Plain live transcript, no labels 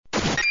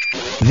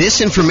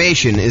This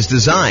information is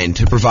designed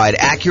to provide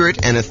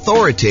accurate and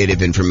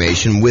authoritative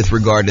information with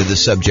regard to the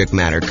subject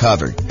matter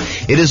covered.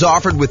 It is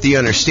offered with the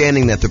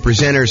understanding that the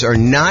presenters are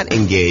not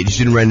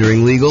engaged in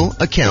rendering legal,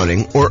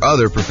 accounting, or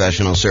other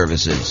professional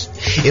services.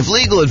 If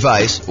legal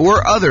advice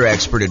or other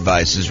expert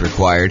advice is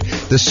required,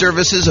 the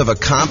services of a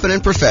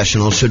competent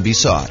professional should be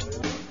sought.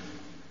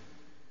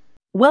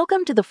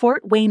 Welcome to the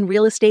Fort Wayne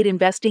Real Estate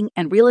Investing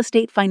and Real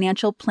Estate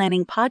Financial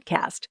Planning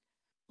Podcast.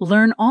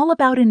 Learn all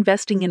about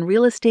investing in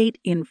real estate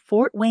in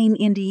Fort Wayne,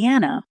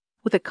 Indiana,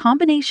 with a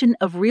combination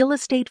of real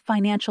estate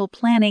financial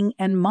planning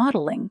and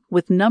modeling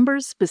with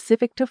numbers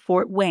specific to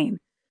Fort Wayne,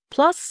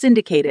 plus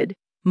syndicated,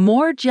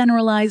 more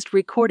generalized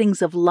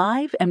recordings of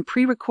live and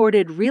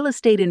pre-recorded real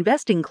estate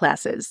investing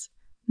classes,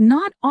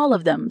 not all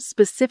of them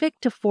specific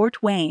to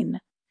Fort Wayne.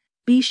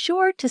 Be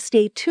sure to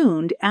stay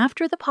tuned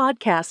after the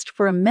podcast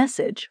for a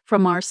message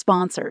from our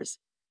sponsors.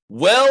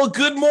 Well,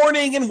 good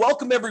morning and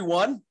welcome,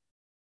 everyone.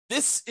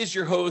 This is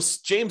your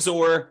host, James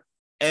Orr,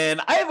 and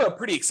I have a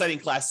pretty exciting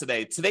class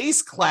today.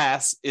 Today's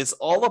class is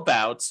all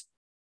about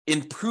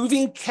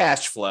improving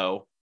cash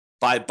flow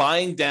by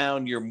buying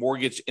down your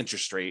mortgage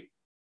interest rate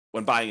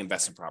when buying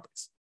investment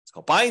properties. It's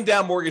called Buying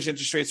Down Mortgage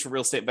Interest Rates for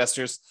Real Estate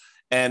Investors.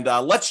 And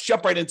let's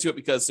jump right into it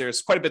because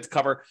there's quite a bit to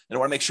cover, and I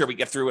want to make sure we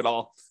get through it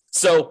all.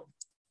 So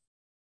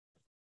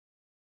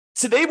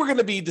today we're going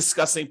to be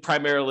discussing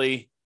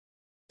primarily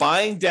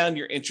buying down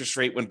your interest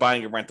rate when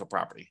buying a rental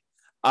property.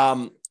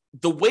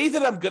 The way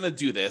that I'm going to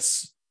do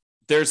this,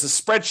 there's a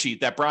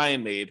spreadsheet that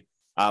Brian made,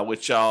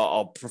 which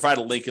I'll provide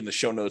a link in the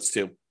show notes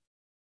to.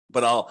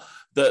 But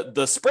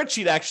the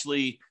spreadsheet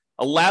actually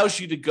allows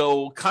you to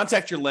go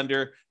contact your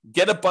lender,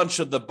 get a bunch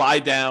of the buy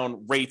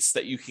down rates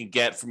that you can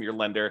get from your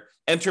lender,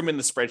 enter them in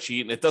the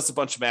spreadsheet, and it does a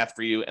bunch of math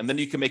for you. And then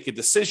you can make a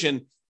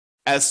decision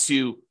as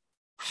to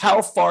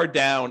how far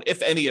down,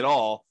 if any at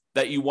all,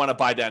 that you want to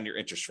buy down your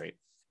interest rate.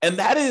 And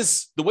that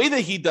is the way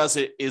that he does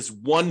it is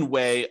one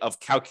way of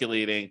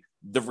calculating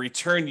the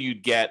return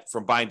you'd get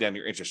from buying down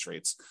your interest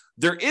rates.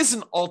 There is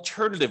an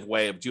alternative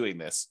way of doing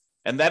this,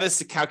 and that is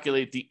to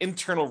calculate the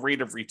internal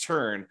rate of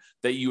return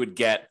that you would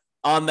get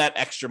on that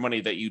extra money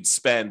that you'd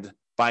spend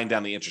buying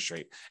down the interest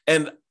rate.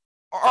 And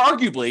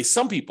arguably,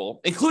 some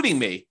people, including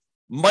me,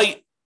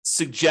 might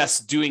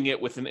suggest doing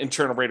it with an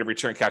internal rate of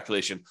return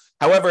calculation.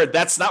 However,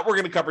 that's not what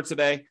we're going to cover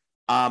today.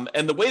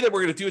 And the way that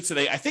we're going to do it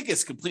today, I think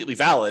is completely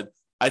valid.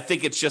 I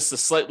think it's just a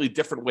slightly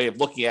different way of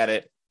looking at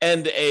it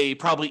and a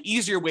probably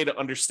easier way to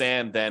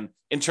understand than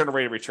internal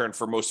rate of return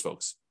for most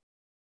folks.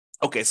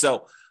 Okay,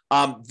 so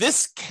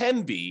this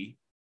can be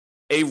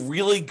a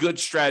really good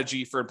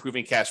strategy for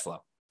improving cash flow.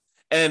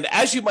 And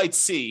as you might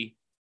see,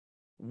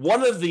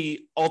 one of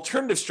the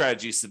alternative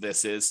strategies to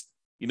this is,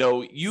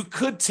 you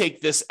could take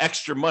this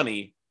extra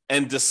money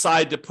and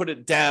decide to put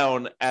it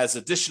down as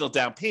additional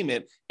down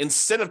payment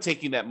instead of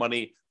taking that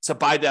money to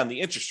buy down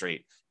the interest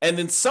rate. And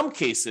in some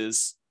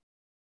cases,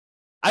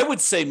 I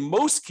would say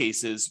most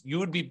cases, you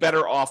would be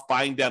better off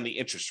buying down the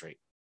interest rate.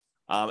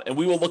 And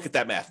we will look at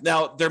that math.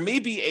 Now, there may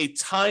be a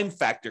time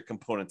factor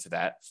component to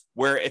that,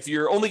 where if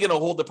you're only going to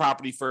hold the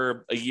property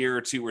for a year or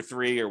two or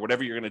three or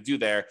whatever you're going to do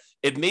there,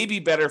 it may be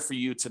better for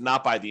you to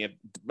not buy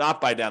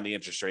down the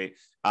interest rate.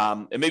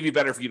 It may be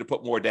better for you to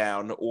put more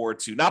down or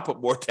to not put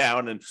more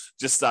down and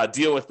just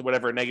deal with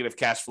whatever negative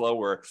cash flow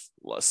or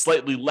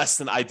slightly less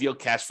than ideal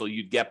cash flow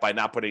you'd get by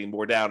not putting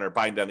more down or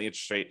buying down the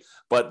interest rate.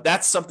 But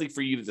that's something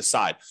for you to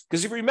decide.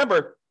 Because if you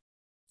remember,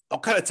 I'll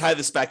kind of tie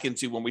this back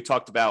into when we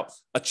talked about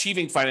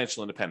achieving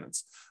financial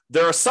independence.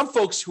 There are some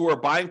folks who are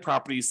buying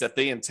properties that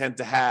they intend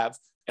to have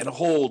and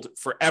hold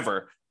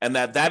forever, and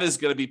that is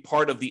going to be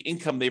part of the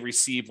income they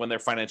receive when they're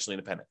financially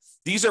independent.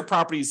 These are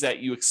properties that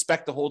you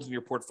expect to hold in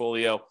your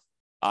portfolio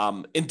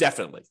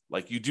indefinitely.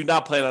 Like you do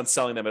not plan on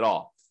selling them at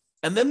all.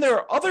 And then there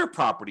are other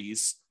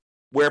properties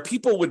where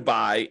people would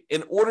buy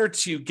in order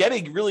to get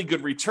a really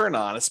good return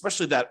on,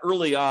 especially that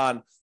early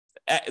on,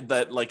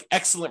 that like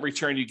excellent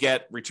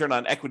return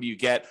on equity you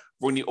get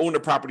when you own a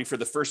property for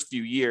the first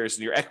few years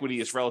and your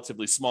equity is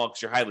relatively small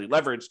because you're highly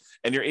leveraged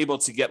and you're able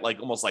to get like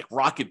almost like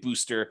rocket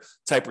booster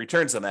type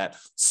returns on that.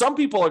 Some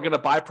people are going to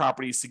buy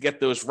properties to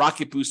get those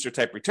rocket booster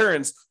type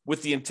returns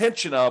with the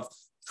intention of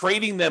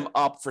trading them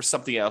up for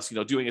something else,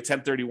 doing a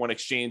 1031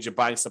 exchange and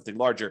buying something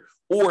larger,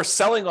 or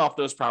selling off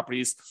those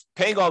properties,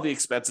 paying all the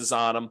expenses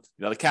on them,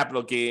 the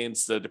capital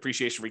gains, the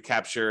depreciation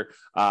recapture,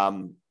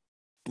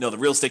 the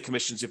real estate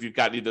commissions, if you've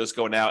got any of those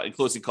going out, and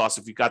closing costs,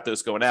 if you've got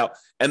those going out,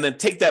 and then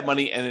take that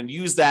money and then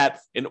use that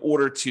in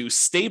order to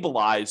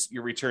stabilize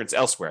your returns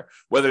elsewhere,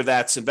 whether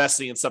that's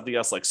investing in something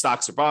else like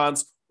stocks or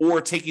bonds, or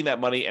taking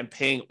that money and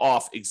paying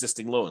off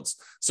existing loans.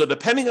 So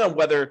depending on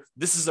whether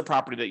this is a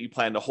property that you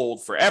plan to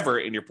hold forever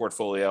in your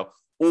portfolio,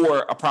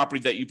 or a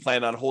property that you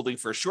plan on holding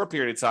for a short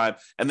period of time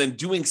and then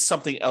doing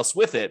something else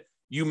with it,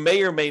 you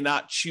may or may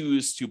not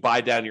choose to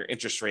buy down your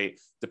interest rate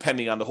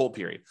depending on the hold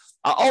period.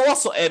 I'll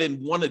also add in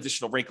one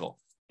additional wrinkle.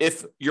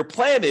 If your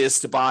plan is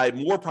to buy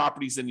more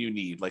properties than you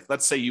need, like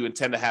let's say you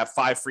intend to have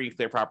 5 free and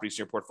clear properties in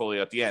your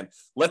portfolio at the end.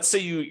 Let's say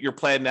your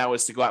plan now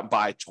is to go out and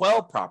buy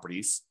 12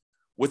 properties.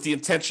 with the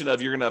intention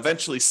of you're going to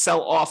eventually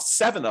sell off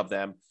 7 of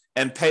them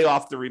and pay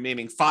off the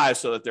remaining 5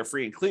 so that they're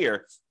free and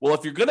clear. Well,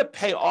 if you're going to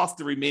pay off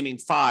the remaining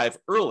 5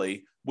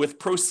 early with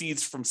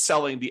proceeds from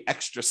selling the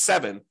extra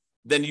 7,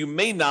 then you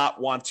may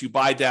not want to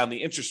buy down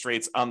the interest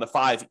rates on the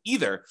 5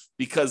 either,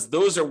 because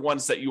those are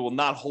ones that you will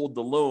not hold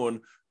the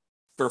loan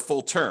for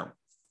full term.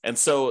 And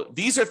so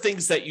these are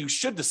things that you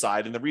should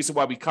decide. And the reason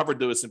why we covered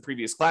those in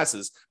previous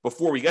classes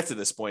before we get to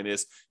this point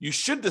is you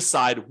should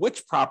decide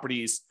which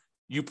properties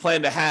you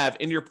plan to have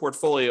in your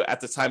portfolio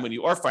at the time when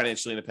you are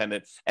financially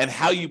independent and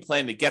how you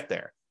plan to get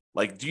there.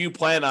 Like, do you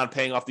plan on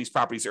paying off these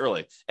properties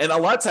early? And a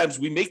lot of times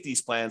we make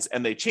these plans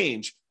and they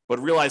change, but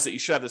realize that you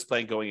should have this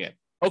plan going in.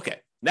 Okay,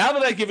 now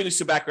that I've given you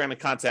some background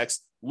and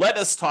context, let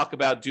us talk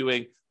about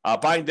doing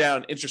buying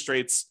down interest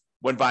rates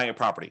when buying a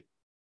property.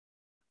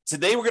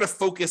 Today, we're going to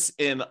focus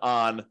in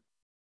on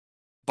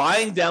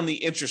buying down the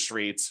interest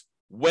rates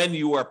when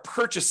you are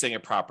purchasing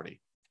a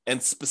property.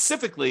 And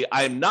specifically,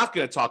 I am not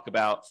going to talk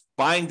about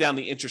buying down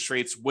the interest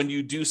rates when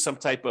you do some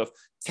type of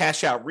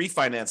cash out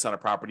refinance on a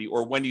property,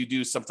 or when you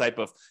do some type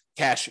of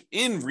cash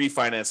in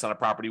refinance on a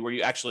property where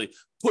you actually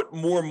put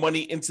more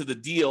money into the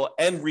deal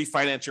and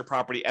refinance your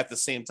property at the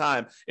same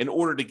time in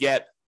order to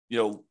get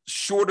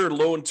shorter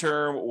loan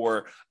term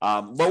or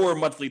lower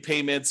monthly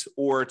payments,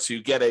 or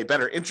to get a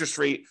better interest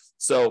rate.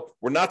 So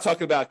we're not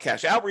talking about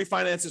cash out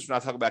refinances. We're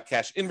not talking about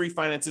cash in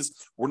refinances.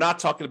 We're not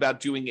talking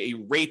about doing a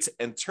rate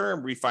and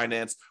term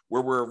refinance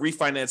where we're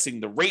refinancing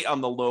the rate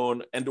on the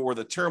loan and or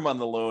the term on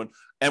the loan.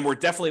 And we're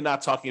definitely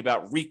not talking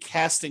about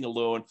recasting a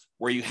loan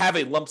where you have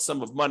a lump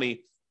sum of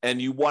money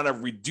and you want to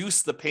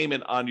reduce the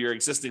payment on your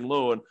existing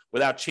loan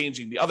without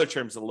changing the other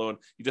terms of the loan.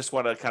 You just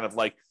want to kind of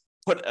like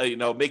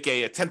make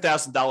a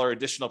 $10,000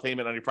 additional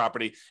payment on your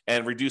property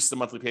and reduce the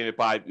monthly payment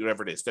by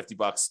whatever it is, $50,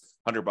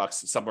 $100,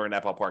 somewhere in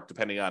that ballpark,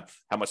 depending on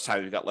how much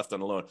time you've got left on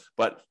the loan.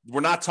 But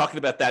we're not talking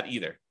about that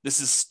either.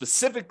 This is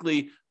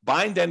specifically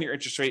buying down your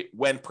interest rate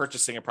when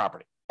purchasing a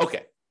property.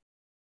 Okay.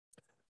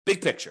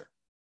 Big picture.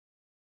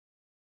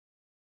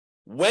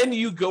 When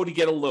you go to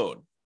get a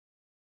loan,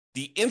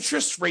 the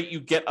interest rate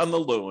you get on the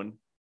loan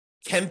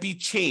can be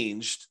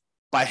changed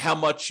by how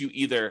much you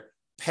either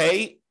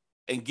pay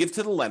and give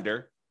to the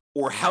lender,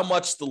 or how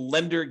much the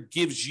lender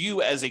gives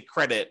you as a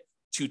credit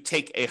to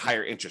take a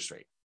higher interest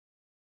rate.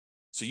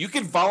 So you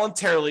can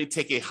voluntarily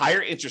take a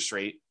higher interest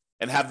rate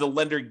and have the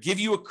lender give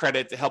you a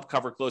credit to help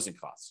cover closing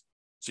costs.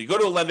 So you go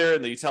to a lender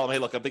and then you tell them, hey,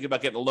 look, I'm thinking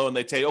about getting a loan.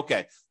 They tell you,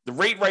 okay, the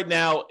rate right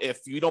now, if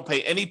you don't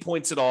pay any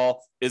points at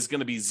all, is going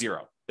to be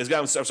 0. It's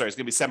going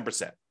to be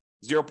 7%.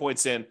 0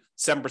 points in,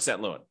 7%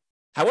 loan.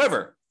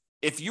 However,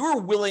 if you're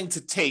willing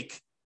to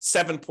take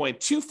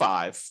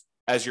 7.25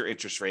 as your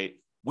interest rate,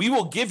 we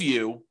will give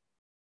you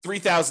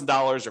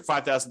 $3,000 or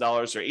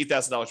 $5,000 or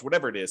 $8,000,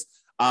 whatever it is,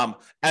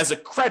 as a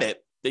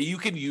credit that you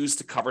can use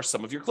to cover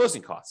some of your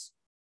closing costs.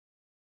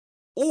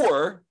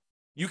 Or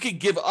you can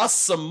give us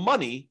some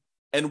money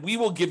and we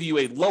will give you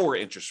a lower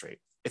interest rate.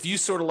 If you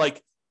sort of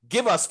like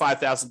give us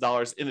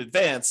 $5,000 in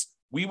advance,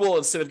 we will,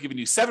 instead of giving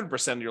you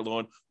 7% of your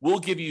loan, we'll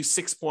give you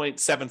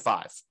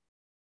 6.75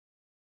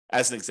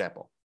 as an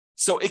example.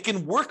 So it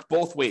can work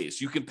both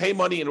ways. You can pay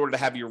money in order to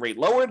have your rate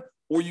lowered,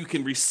 or you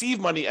can receive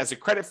money as a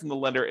credit from the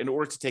lender in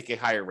order to take a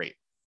higher rate.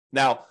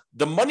 Now,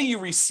 the money you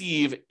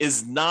receive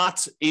is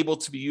not able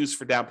to be used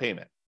for down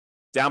payment.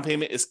 Down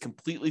payment is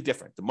completely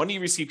different. The money you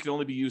receive can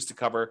only be used to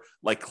cover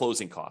like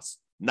closing costs,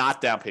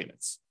 not down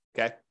payments.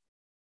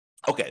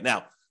 Okay,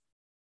 now,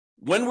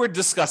 when we're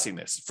discussing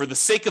this, for the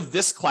sake of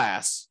this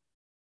class,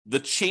 the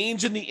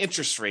change in the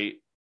interest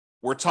rate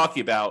we're talking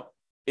about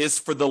is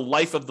for the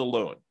life of the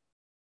loan.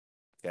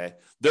 Okay.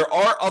 There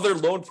are other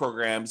loan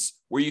programs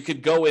where you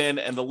could go in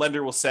and the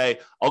lender will say,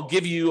 I'll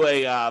give you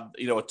a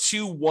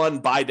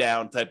 2-1 buy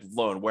down type of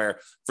loan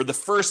where for the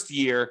first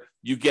year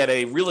you get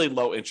a really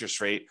low interest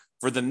rate.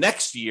 For the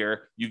next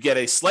year, you get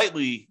a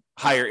slightly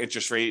higher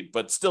interest rate,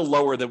 but still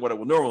lower than what it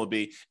would normally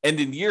be. And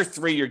in year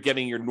 3, you're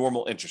getting your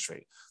normal interest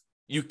rate.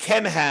 You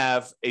can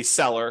have a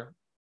seller,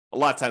 a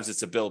lot of times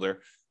it's a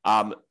builder,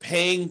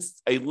 paying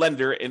a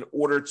lender in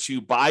order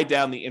to buy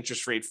down the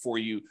interest rate for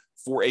you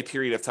for a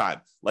period of time,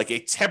 like a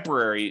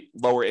temporary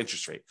lower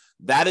interest rate.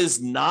 That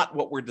is not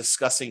what we're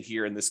discussing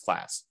here in this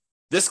class.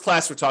 This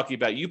class, we're talking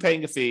about you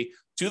paying a fee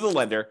to the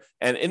lender,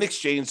 and in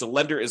exchange, the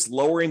lender is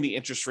lowering the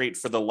interest rate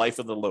for the life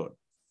of the loan.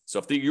 So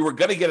if you were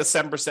going to get a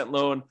 7%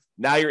 loan,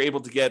 now you're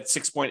able to get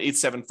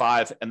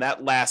 6.875, and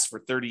that lasts for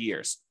 30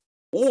 years.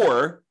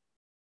 Or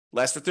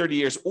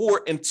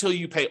until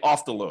you pay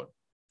off the loan.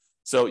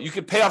 So you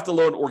can pay off the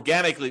loan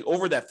organically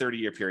over that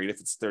 30-year period if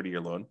it's a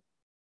 30-year loan.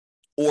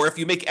 Or if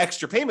you make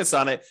extra payments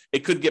on it, it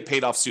could get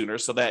paid off sooner.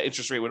 So that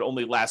interest rate would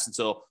only last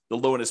until the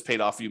loan is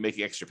paid off for you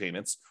making extra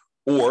payments.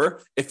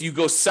 Or if you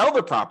go sell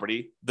the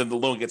property, then the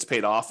loan gets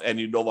paid off and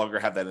you no longer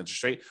have that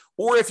interest rate.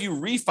 Or if you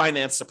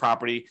refinance the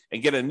property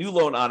and get a new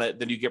loan on it,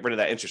 then you get rid of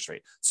that interest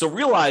rate. So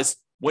realize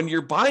when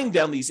you're buying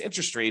down these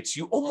interest rates,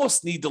 you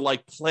almost need to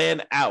like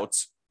plan out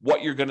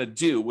what you're going to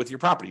do with your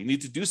property. You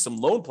need to do some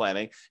loan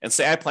planning and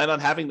say, I plan on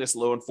having this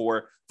loan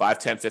for 5,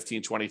 10,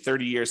 15, 20,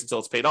 30 years until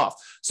it's paid off.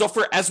 So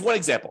as one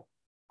example,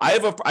 I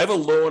have a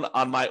loan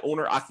on my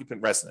owner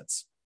occupant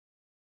residence,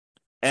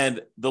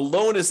 and the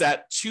loan is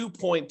at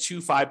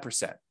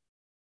 2.25%.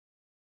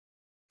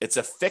 It's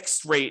a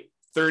fixed rate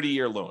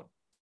 30-year loan.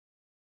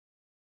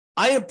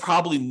 I am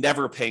probably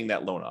never paying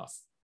that loan off.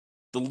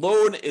 The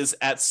loan is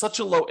at such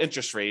a low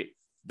interest rate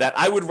that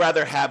I would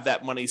rather have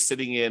that money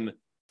sitting in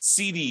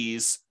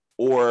CDs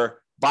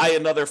or buy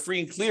another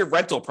free and clear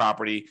rental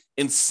property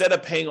instead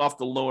of paying off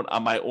the loan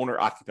on my owner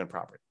occupant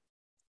property.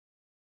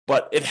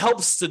 But it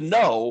helps to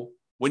know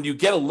when you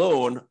get a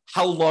loan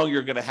how long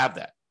you're going to have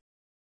that.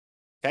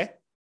 Okay.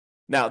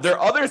 Now, there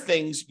are other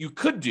things you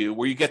could do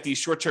where you get these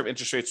short-term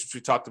interest rates, which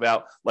we talked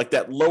about, like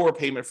that lower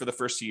payment for the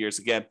first 2 years.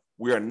 Again,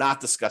 we are not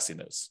discussing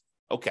those.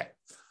 Okay.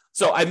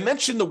 So I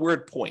mentioned the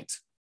word point.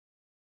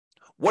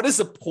 What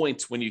is a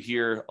point when you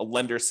hear a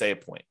lender say a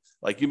point?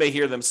 Like you may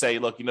hear them say,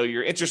 look,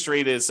 your interest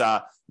rate is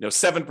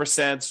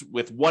 7%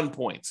 with 1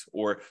 point,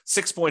 or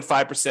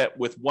 6.5%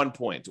 with 1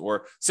 point,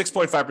 or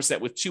 6.5%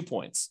 with 2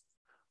 points.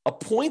 A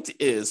point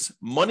is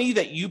money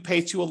that you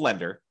pay to a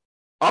lender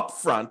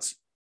upfront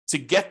to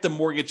get the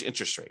mortgage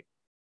interest rate.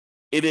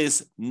 It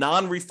is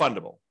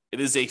non-refundable. It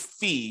is a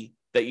fee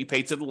that you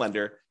pay to the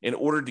lender in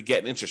order to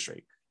get an interest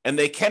rate. And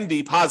they can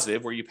be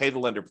positive where you pay the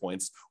lender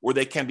points, or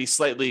they can be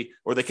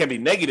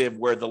negative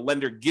where the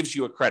lender gives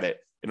you a credit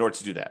in order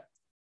to do that.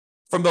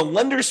 From the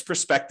lender's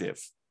perspective,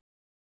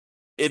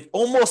 it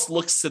almost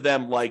looks to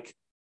them like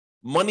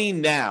money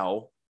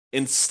now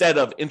instead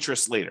of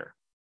interest later.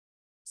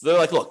 So they're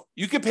like, look,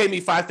 you can pay me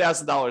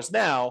 $5,000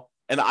 now,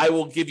 and I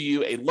will give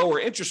you a lower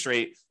interest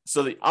rate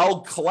so that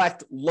I'll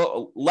collect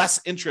less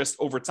interest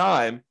over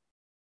time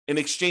in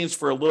exchange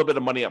for a little bit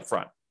of money up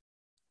front.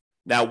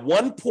 Now,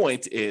 1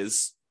 point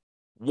is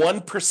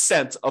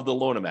 1% of the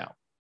loan amount.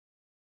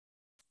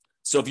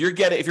 So if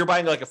you're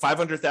buying like a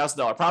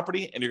 $500,000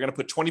 property and you're going to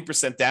put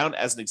 20% down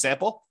as an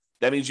example,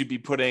 that means you'd be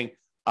putting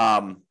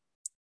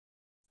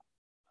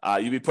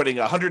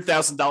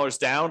 $100,000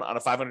 down on a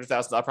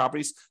 $500,000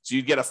 property. So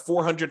you get a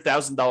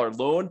 $400,000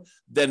 loan.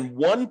 Then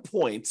 1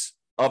 point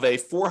of a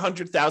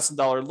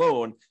 $400,000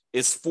 loan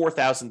is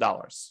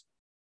 $4,000.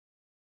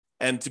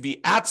 And to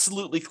be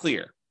absolutely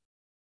clear,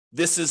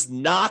 this is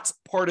not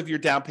part of your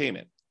down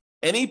payment.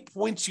 Any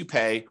points you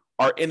pay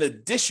are in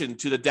addition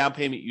to the down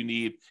payment you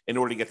need in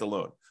order to get the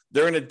loan.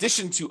 They're in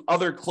addition to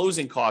other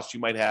closing costs you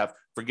might have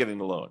for getting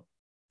the loan.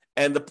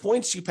 And the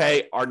points you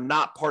pay are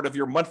not part of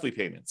your monthly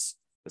payments.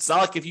 It's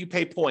not like if you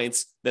pay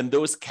points, then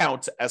those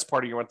count as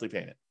part of your monthly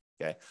payment.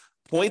 Okay.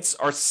 Points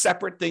are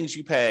separate things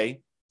you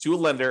pay to a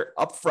lender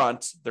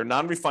upfront. They're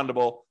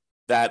non-refundable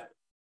that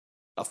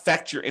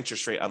affect your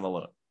interest rate on the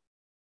loan.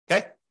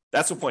 Okay.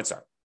 That's what points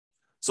are.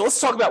 So let's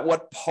talk about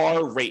what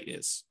par rate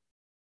is.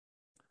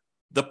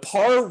 The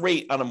par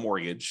rate on a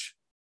mortgage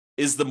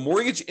is the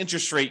mortgage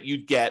interest rate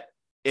you'd get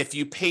if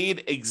you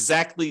paid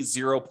exactly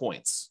 0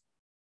 points.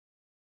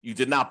 You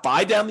did not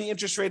buy down the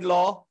interest rate at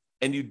all,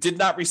 and you did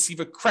not receive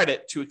a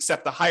credit to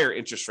accept the higher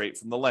interest rate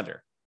from the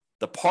lender.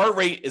 The par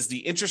rate is the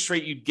interest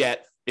rate you'd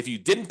get if you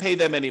didn't pay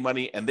them any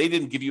money and they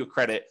didn't give you a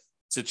credit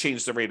to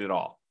change the rate at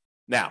all.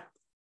 Now,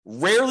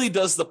 rarely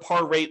does the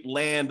par rate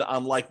land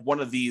on like one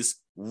of these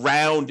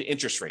round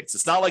interest rates.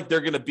 It's not like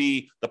they're going to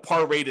be the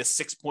par rate is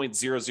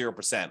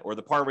 6.00% or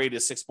the par rate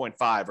is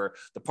 6.5 or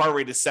the par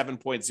rate is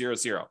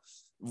 7.00.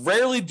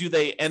 Rarely do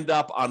they end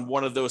up on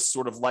one of those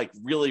sort of like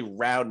really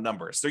round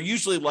numbers. They're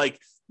usually like,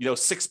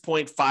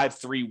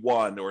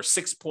 6.531 or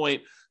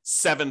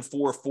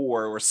 6.744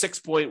 or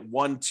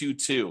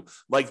 6.122.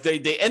 Like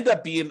they end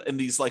up being in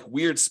these like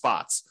weird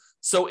spots.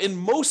 So in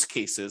most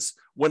cases,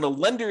 when a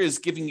lender is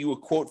giving you a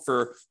quote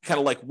for kind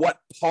of like what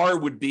par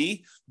would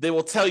be, they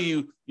will tell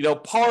you,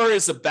 par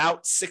is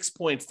about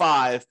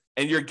 6.5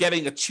 and you're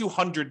getting a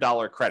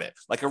 $200 credit,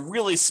 like a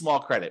really small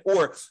credit.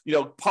 Or,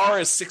 par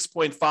is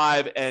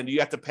 6.5 and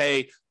you have to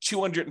pay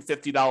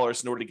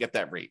 $250 in order to get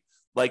that rate.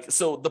 Like,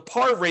 so the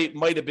par rate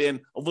might have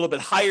been a little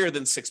bit higher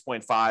than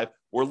 6.5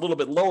 or a little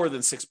bit lower than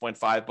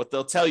 6.5, but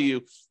they'll tell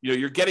you,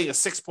 you're getting a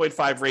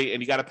 6.5 rate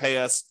and you got to pay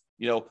us,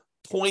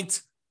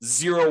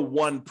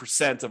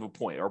 0.01% of a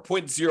point or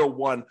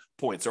 0.01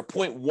 points or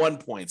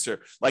 0.1 points,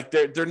 or like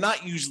they're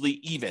not usually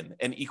even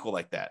and equal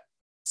like that.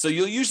 So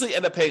you'll usually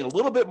end up paying a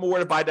little bit more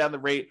to buy down the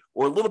rate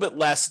or a little bit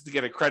less to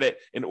get a credit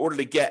in order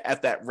to get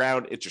at that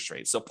round interest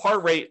rate. So par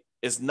rate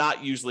is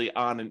not usually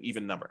on an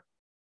even number.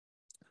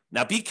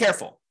 Now be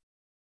careful.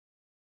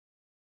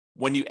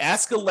 When you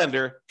ask a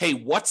lender, hey,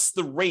 what's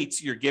the rate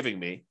you're giving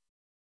me?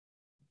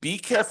 Be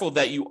careful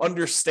that you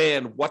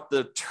understand what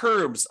the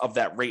terms of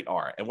that rate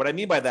are. And what I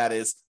mean by that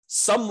is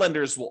some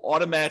lenders will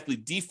automatically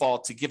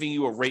default to giving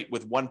you a rate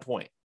with 1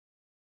 point.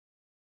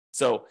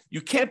 So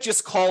you can't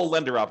just call a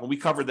lender up, and we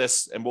cover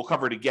this, and we'll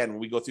cover it again when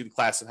we go through the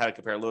class on how to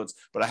compare loans,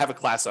 but I have a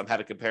class on how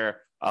to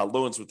compare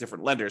loans with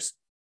different lenders.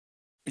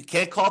 You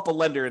can't call up a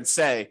lender and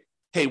say,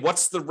 hey,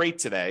 what's the rate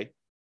today?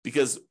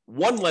 Because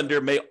one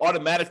lender may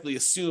automatically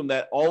assume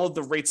that all of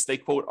the rates they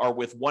quote are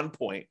with 1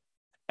 point,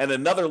 and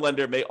another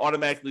lender may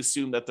automatically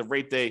assume that the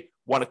rate they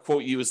want to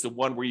quote you is the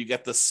one where you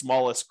get the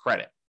smallest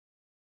credit.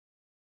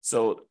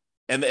 So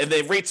And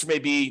the rates may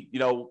be,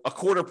 a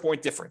quarter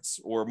point difference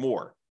or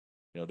more,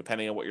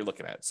 depending on what you're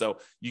looking at. So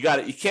you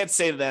can't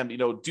say to them,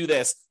 do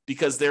this,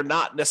 because they're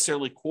not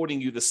necessarily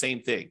quoting you the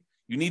same thing.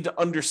 You need to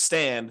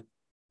understand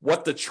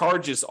what the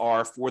charges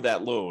are for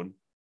that loan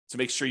to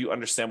make sure you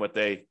understand what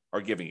they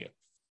are giving you.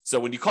 So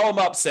when you call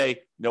them up,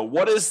 say,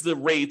 what is the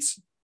rate?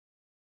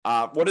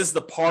 What is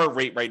the par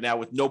rate right now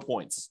with no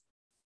points?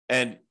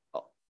 And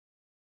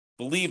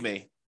believe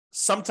me,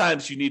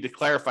 sometimes you need to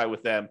clarify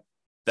with them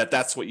that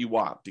that's what you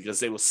want, because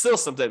they will still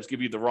sometimes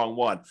give you the wrong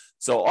one.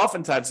 So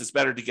oftentimes it's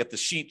better to get the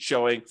sheet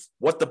showing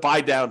what the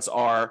buy downs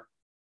are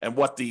and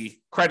what the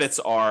credits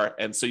are.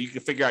 And so you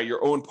can figure out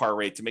your own par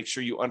rate to make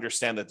sure you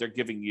understand that they're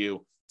giving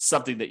you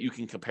something that you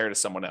can compare to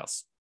someone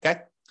else. Okay.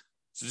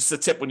 So just a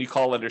tip when you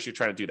call lenders, you're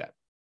trying to do that.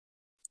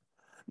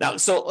 Now,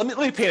 so let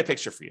me paint a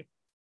picture for you.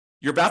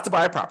 You're about to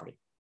buy a property.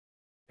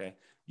 Okay.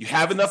 You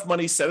have enough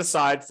money set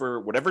aside for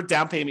whatever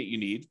down payment you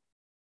need.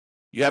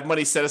 You have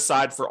money set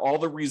aside for all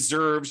the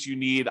reserves you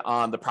need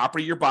on the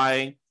property you're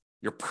buying,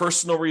 your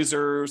personal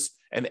reserves,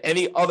 and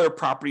any other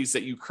properties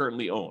that you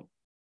currently own.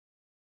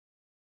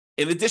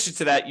 In addition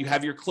to that, you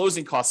have your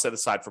closing costs set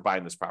aside for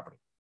buying this property.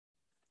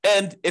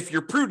 And if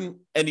you're prudent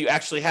and you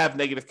actually have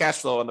negative cash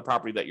flow on the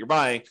property that you're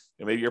buying,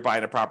 and maybe you're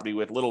buying a property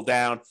with little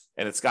down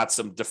and it's got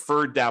some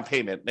deferred down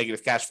payment,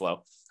 negative cash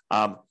flow,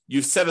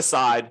 you've set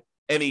aside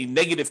any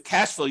negative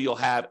cash flow you'll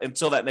have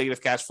until that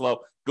negative cash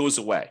flow goes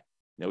away.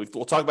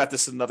 We'll talk about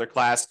this in another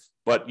class,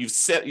 but you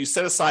set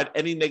aside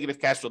any negative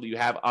cash flow that you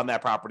have on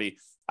that property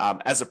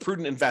as a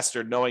prudent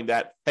investor, knowing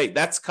that, hey,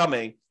 that's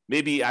coming.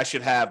 Maybe I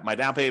should have my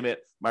down payment,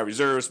 my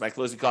reserves, my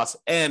closing costs,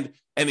 and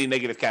any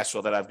negative cash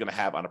flow that I'm going to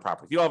have on a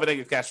property. If you don't have a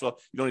negative cash flow,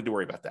 you don't need to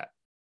worry about that.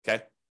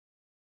 Okay.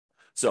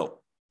 So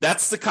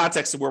that's the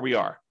context of where we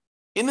are.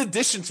 In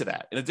addition to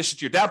that, in addition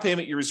to your down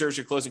payment, your reserves,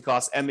 your closing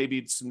costs, and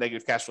maybe some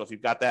negative cash flow, if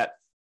you've got that,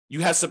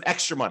 you have some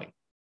extra money.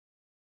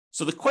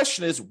 So the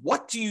question is,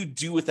 what do you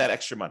do with that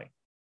extra money?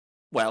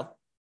 Well,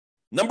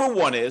 number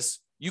one is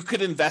you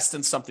could invest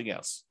in something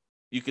else.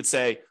 You could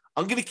say,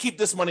 I'm going to keep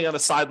this money on the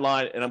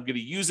sideline and I'm going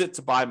to use it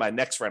to buy my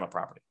next rental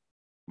property,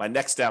 my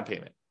next down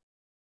payment,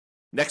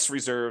 next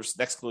reserves,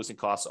 next closing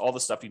costs, all the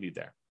stuff you need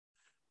there.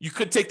 You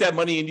could take that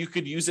money and you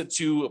could use it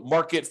to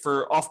market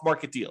for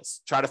off-market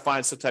deals. Try to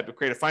find some type of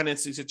creative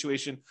financing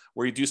situation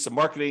where you do some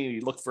marketing and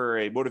you look for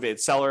a motivated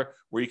seller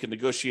where you can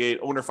negotiate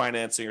owner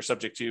financing or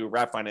subject to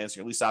wrap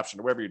financing or lease option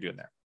or whatever you're doing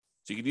there.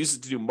 So you can use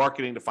it to do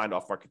marketing to find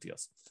off-market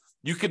deals.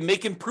 You can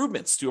make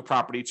improvements to a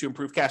property to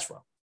improve cash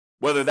flow,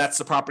 whether that's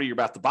the property you're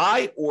about to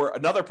buy or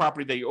another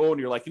property that you own.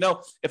 You're like,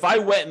 if I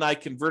went and I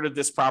converted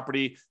this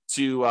property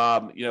to,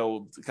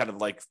 kind of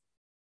like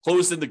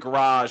closed in the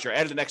garage or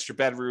added an extra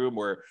bedroom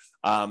or,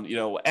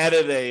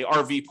 added a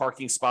RV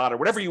parking spot or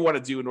whatever you want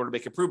to do in order to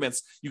make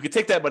improvements, you could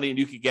take that money and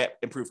you could get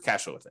improved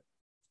cash flow with it.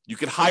 You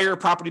could hire a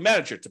property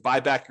manager to buy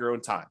back your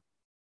own time.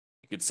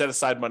 You could set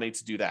aside money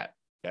to do that.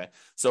 Okay.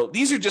 So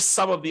these are just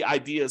some of the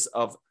ideas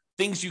of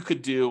things you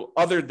could do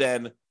other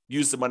than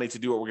use the money to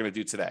do what we're going to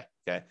do today.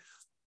 Okay.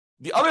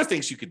 The other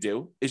things you could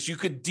do is you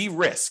could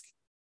de-risk.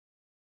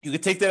 You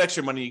could take that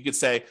extra money. You could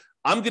say,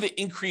 I'm going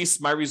to increase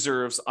my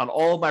reserves on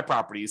all of my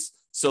properties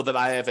so that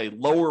I have a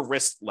lower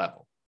risk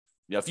level.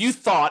 If you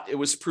thought it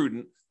was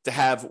prudent to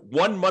have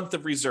 1 month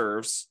of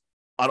reserves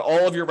on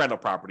all of your rental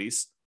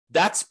properties,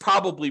 that's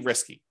probably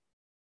risky.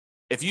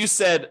 If you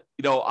said,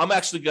 I'm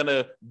actually going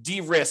to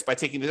de-risk by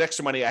taking this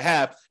extra money I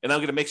have, and I'm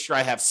going to make sure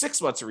I have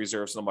 6 months of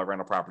reserves on my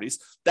rental properties,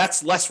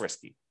 that's less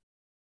risky.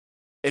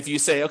 If you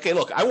say, okay,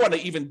 look, I want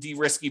to even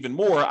de-risk even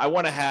more. I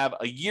want to have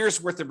a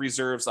year's worth of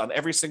reserves on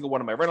every single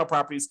one of my rental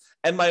properties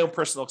and my own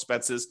personal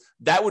expenses.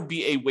 That would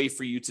be a way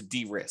for you to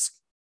de-risk.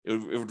 It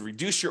would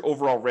reduce your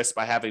overall risk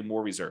by having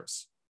more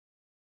reserves.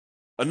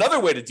 Another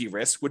way to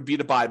de-risk would be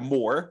to buy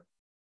more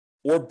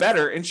or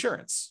better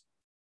insurance.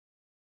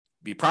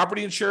 Be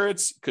property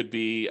insurance, could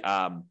be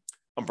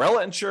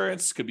umbrella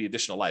insurance, could be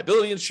additional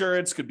liability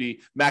insurance, could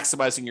be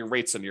maximizing your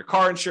rates on your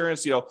car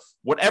insurance,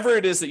 whatever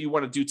it is that you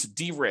want to do to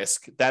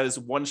de-risk, that is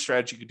one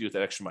strategy you could do with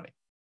that extra money.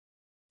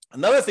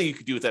 Another thing you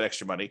could do with that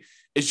extra money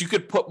is you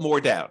could put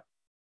more down.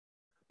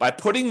 By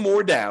putting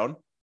more down,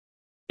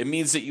 it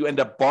means that you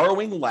end up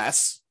borrowing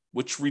less,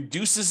 which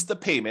reduces the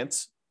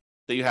payment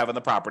that you have on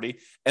the property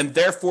and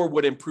therefore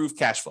would improve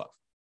cash flow.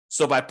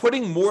 So by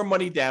putting more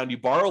money down, you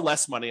borrow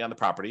less money on the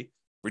property,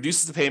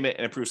 reduces the payment,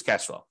 and improves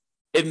cash flow.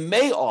 It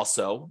may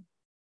also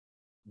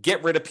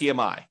get rid of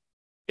PMI.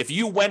 If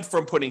you went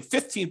from putting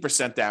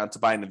 15% down to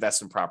buy an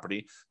investment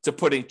property to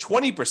putting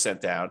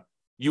 20% down,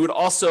 you would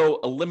also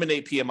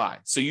eliminate PMI.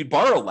 So you'd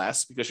borrow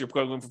less because you're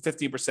going from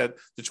 15%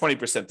 to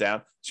 20%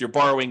 down. So you're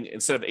borrowing,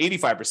 instead of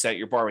 85%,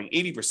 you're borrowing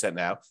 80%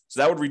 now. So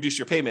that would reduce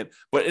your payment.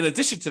 But in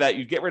addition to that,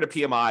 you get rid of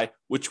PMI,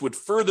 which would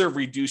further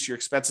reduce your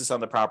expenses on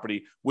the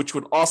property, which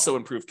would also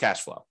improve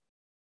cash flow.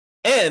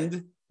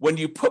 And when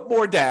you put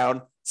more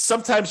down,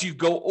 sometimes you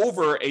go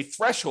over a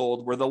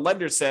threshold where the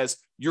lender says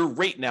your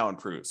rate now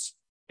improves.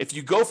 If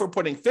you go from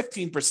putting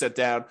 15%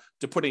 down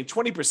to putting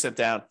 20%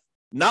 down,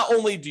 not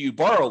only do you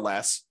borrow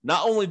less,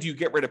 not only do you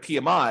get rid of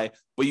PMI,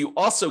 but you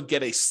also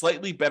get a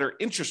slightly better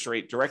interest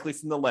rate directly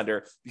from the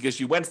lender because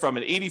you went from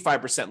an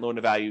 85% loan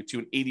to value to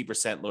an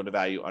 80% loan to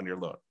value on your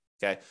loan.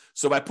 Okay.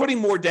 So by putting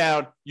more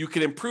down, you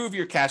can improve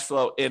your cash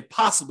flow in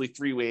possibly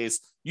 3 ways,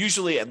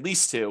 usually at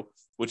least 2,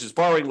 which is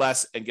borrowing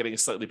less and getting a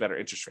slightly better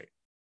interest rate.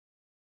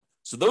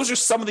 So those are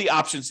some of the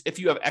options if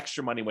you have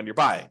extra money when you're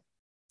buying.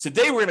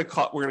 Today, we're going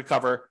to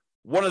cover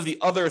one of the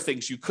other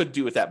things you could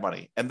do with that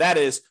money, and that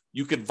is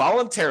you could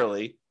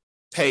voluntarily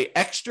pay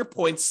extra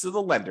points to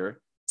the lender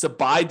to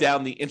buy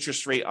down the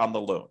interest rate on the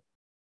loan.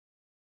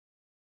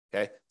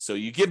 Okay, so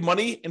you give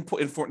money in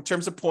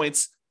terms of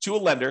points to a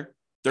lender.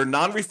 They're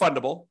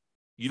non-refundable.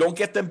 You don't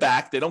get them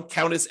back. They don't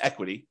count as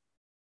equity,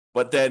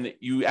 but then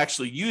you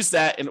actually use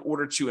that in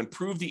order to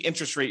improve the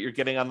interest rate you're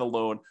getting on the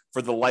loan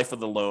for the life of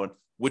the loan,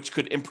 which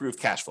could improve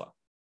cash flow.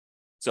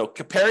 So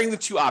comparing the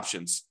two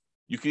options,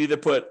 you can either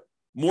put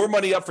more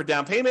money up for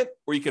down payment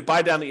or you could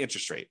buy down the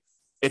interest rate.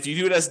 If you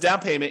do it as down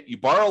payment, you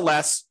borrow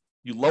less,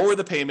 you lower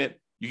the payment,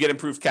 you get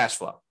improved cash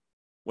flow.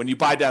 When you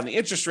buy down the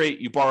interest rate,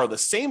 you borrow the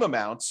same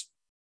amounts,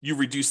 you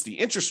reduce the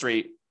interest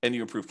rate, and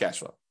you improve cash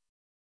flow.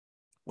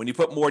 When you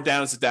put more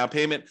down as a down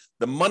payment,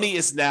 the money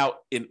is now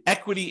in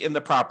equity in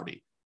the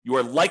property. You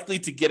are likely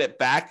to get it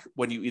back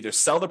when you either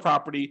sell the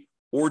property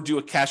or do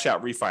a cash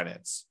out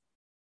refinance.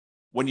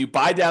 When you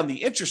buy down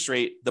the interest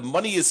rate, the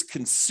money is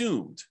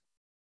consumed.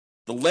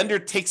 The lender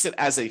takes it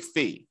as a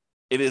fee.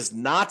 It is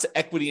not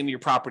equity in your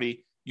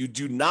property. You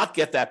do not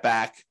get that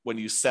back when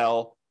you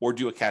sell or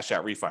do a cash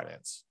out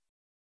refinance.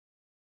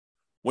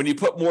 When you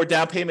put more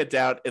down payment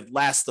down, it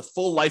lasts the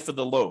full life of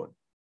the loan,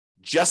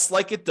 just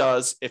like it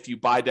does if you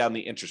buy down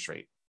the interest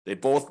rate. They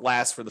both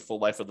last for the full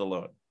life of the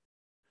loan.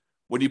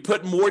 When you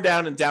put more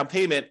down in down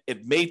payment,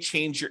 it may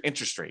change your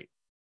interest rate.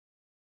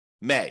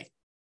 May.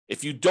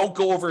 If you don't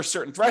go over a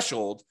certain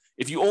threshold,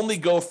 if you only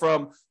go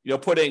from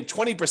putting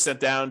 20%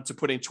 down to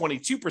putting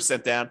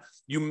 22% down,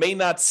 you may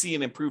not see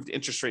an improved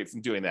interest rate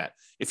from doing that.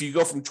 If you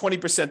go from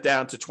 20%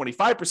 down to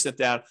 25%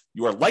 down,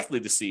 you are likely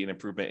to see an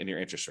improvement in your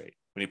interest rate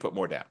when you put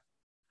more down.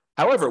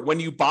 However, when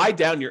you buy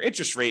down your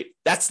interest rate,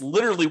 that's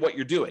literally what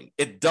you're doing.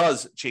 It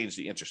does change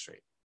the interest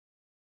rate.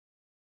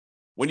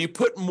 When you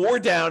put more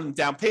down in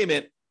down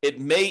payment, it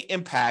may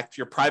impact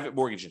your private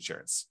mortgage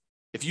insurance.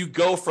 If you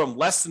go from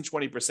less than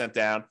 20%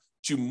 down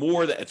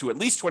to at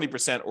least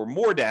 20% or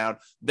more down,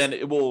 then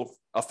it will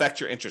affect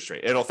your interest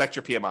rate. It'll affect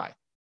your PMI.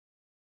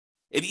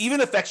 It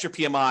even affects your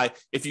PMI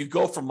if you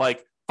go from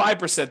like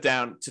 5%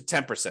 down to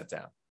 10%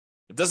 down.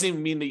 It doesn't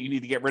even mean that you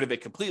need to get rid of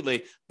it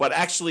completely, but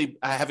actually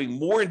having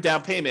more in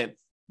down payment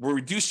will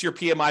reduce your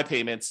PMI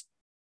payments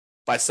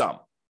by some,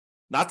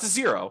 not to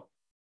zero.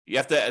 You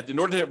have to, in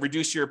order to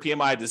reduce your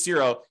PMI to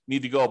zero, you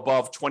need to go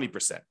above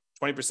 20%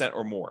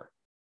 or more.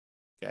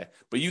 Okay,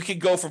 but you can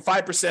go from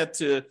 5%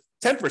 to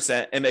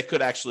 10%, and it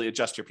could actually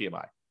adjust your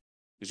PMI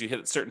because you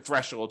hit certain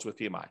thresholds with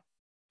PMI.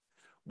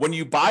 When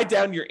you buy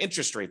down your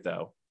interest rate,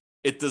 though,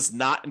 it does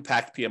not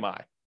impact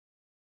PMI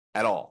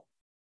at all.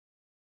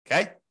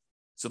 Okay,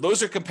 so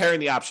those are comparing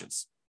the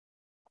options.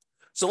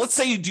 So let's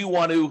say you do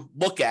want to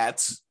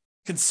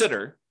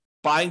consider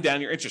buying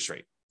down your interest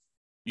rate.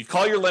 You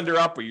call your lender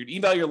up or you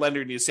email your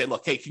lender and you say,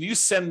 look, hey, can you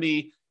send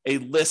me a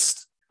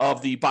list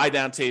of the buy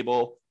down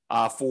table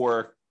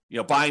for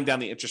buying down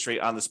the interest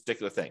rate on this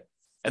particular thing?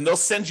 And they'll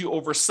send you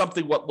over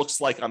something what looks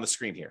like on the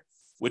screen here,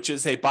 which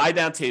is a buy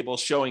down table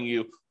showing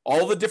you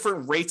all the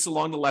different rates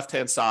along the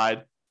left-hand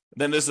side.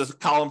 Then there's a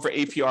column for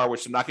APR,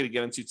 which I'm not going to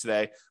get into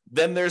today.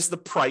 Then there's the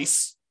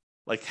price,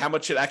 like how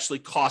much it actually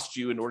cost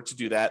you in order to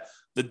do that.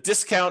 The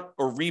discount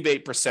or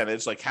rebate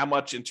percentage, like how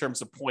much in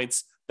terms of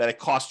points that it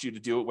cost you to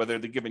do it, whether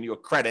they're giving you a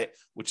credit,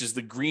 which is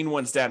the green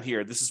ones down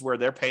here. This is where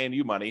they're paying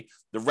you money.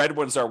 The red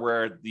ones are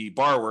where the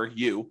borrower,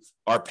 you,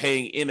 are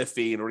paying in a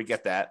fee in order to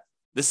get that.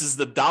 This is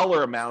the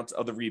dollar amount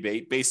of the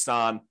rebate based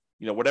on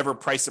whatever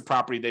price of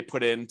property they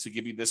put in to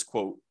give you this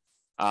quote,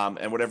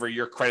 and whatever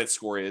your credit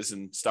score is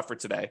and stuff for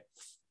today.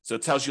 So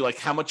it tells you like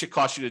how much it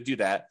costs you to do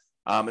that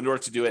in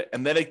order to do it.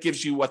 And then it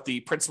gives you what the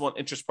principal and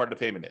interest part of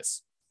the payment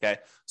is. Okay.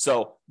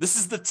 So this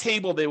is the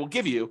table they will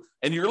give you.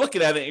 And you're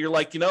looking at it and you're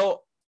like,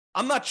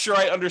 I'm not sure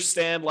I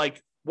understand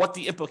like what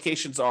the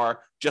implications are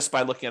just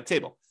by looking at the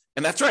table.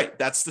 And that's right.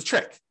 That's the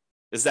trick,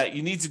 is that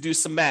you need to do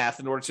some math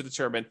in order to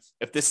determine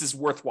if this is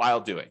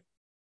worthwhile doing.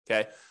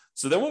 Okay.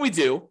 So then what we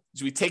do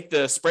is we take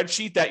the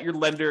spreadsheet that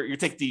you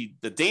take the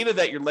data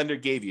that your lender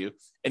gave you,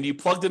 and you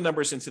plug the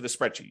numbers into the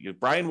spreadsheet. You have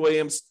Brian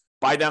Williams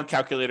buy down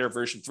calculator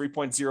version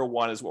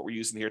 3.01 is what we're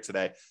using here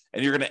today.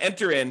 And you're going to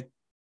enter in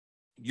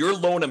your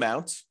loan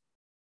amount,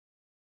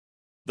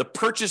 the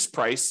purchase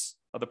price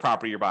of the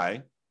property you're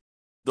buying,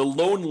 the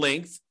loan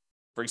length,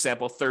 for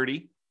example,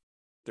 30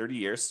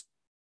 years,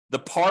 the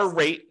par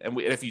rate. And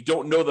if you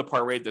don't know the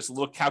par rate, there's a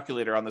little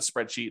calculator on the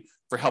spreadsheet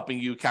for helping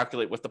you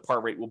calculate what the par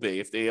rate will be.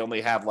 If they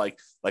only have like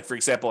for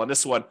example, on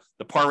this one,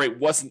 the par rate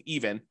wasn't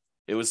even.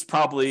 It was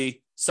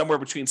probably somewhere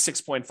between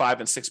 6.5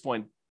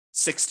 and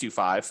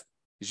 6.625.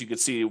 As you can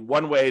see,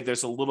 one way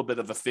there's a little bit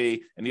of a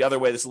fee, and the other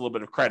way there's a little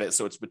bit of credit.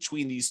 So it's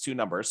between these two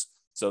numbers.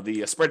 So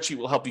the spreadsheet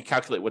will help you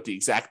calculate what the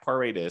exact par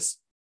rate is.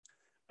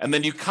 And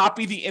then you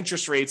copy the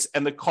interest rates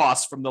and the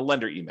costs from the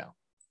lender email.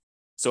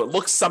 So it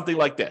looks something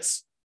like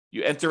this.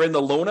 You enter in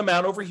the loan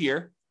amount over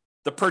here,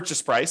 the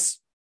purchase price,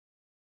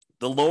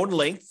 the loan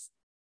length,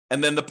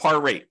 and then the par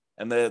rate.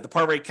 And the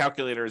par rate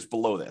calculator is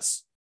below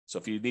this. So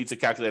if you need to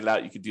calculate it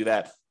out, you can do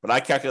that. But I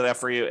calculate that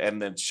for you,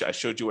 and then I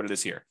showed you what it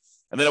is here.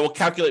 And then it will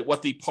calculate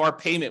what the par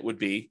payment would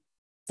be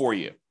for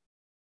you.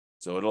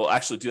 So it'll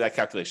actually do that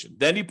calculation.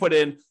 Then you put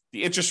in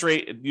the interest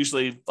rate. It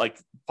usually like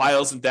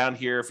files them down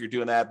here if you're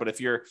doing that. But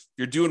if you're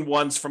doing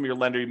ones from your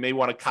lender, you may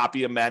want to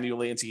copy them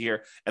manually into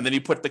here. And then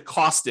you put the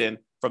cost in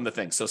from the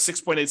thing. So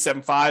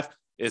 6.875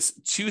 is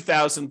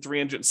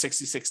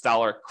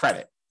 $2,366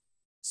 credit.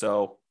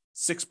 So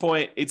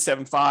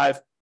 6.875,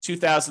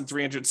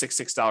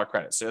 $2,366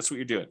 credit. So that's what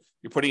you're doing.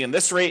 You're putting in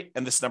this rate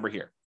and this number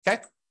here.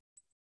 Okay.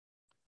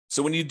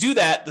 So when you do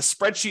that, the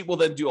spreadsheet will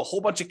then do a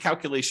whole bunch of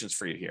calculations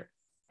for you here.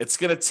 It's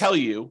going to tell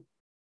you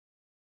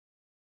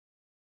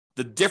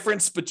the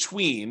difference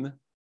between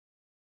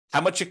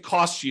how much it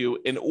costs you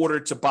in order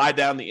to buy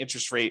down the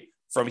interest rate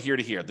from here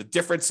to here, the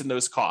difference in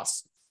those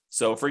costs.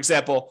 So for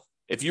example,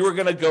 if you were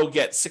going to go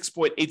get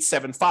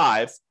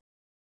 6.875,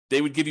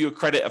 they would give you a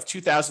credit of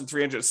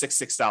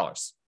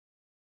 $2,366.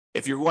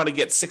 If you want to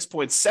get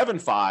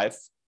 6.75,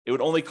 it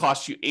would only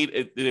cost you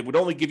it would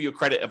only give you a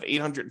credit of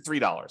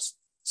 $803.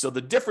 So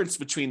the difference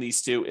between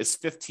these two is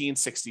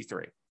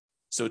 $1,563.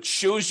 So it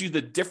shows you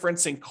the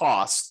difference in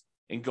cost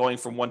in going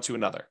from one to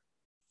another.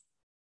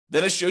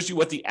 Then it shows you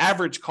what the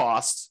average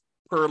cost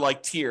per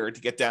like tier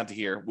to get down to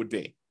here would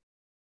be.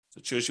 So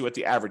it shows you what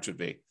the average would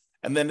be.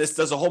 And then this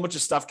does a whole bunch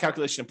of stuff,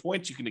 calculation of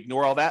points. You can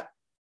ignore all that.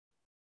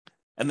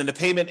 And then the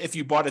payment, if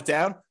you bought it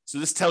down. So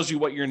this tells you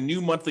what your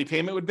new monthly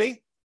payment would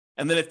be.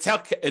 And then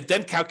it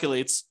then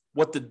calculates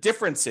what the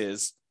difference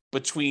is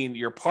between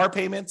your par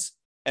payments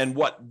and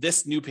what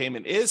this new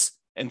payment is,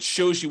 and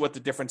shows you what the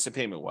difference in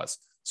payment was.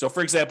 So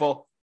for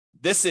example,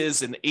 this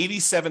is an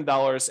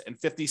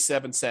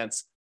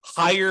 $87.57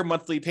 higher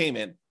monthly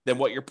payment than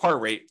what your par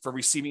rate for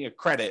receiving a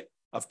credit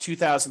of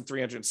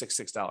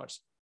 $2,366.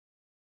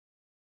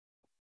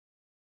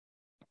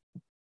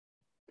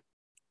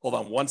 Hold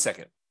on one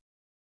second.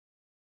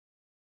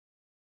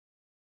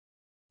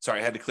 Sorry,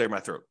 I had to clear my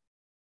throat.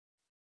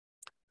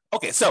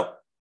 Okay, so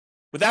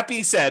with that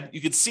being said, you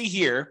can see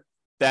here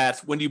that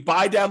when you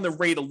buy down the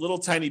rate a little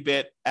tiny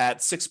bit at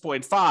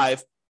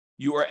 6.5,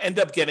 you end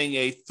up getting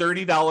a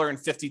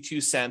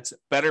 $30.52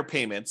 better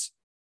payment,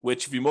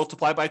 which if you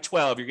multiply by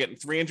 12, you're getting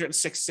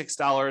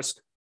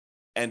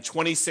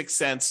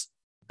 $366.26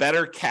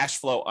 better cash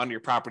flow on your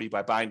property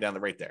by buying down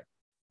the rate there.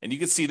 And you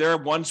can see there are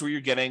ones where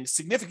you're getting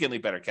significantly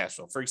better cash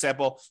flow. For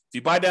example, if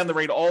you buy down the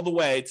rate all the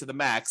way to the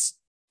max,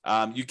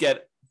 you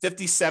get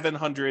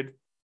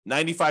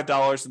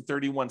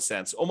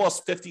 $5,795.31,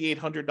 almost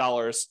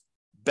 $5,800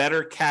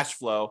 better cash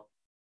flow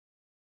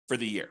for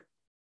the year.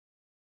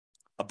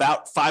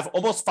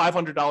 Almost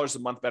 $500 a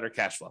month better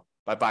cash flow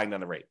by buying down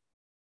the rate.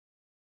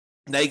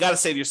 Now you got to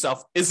say to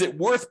yourself, is it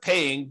worth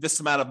paying this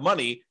amount of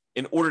money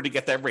in order to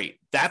get that rate?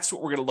 That's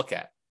what we're going to look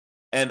at.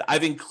 And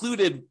I've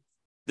included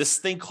this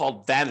thing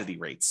called vanity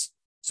rates.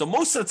 So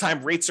most of the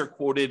time rates are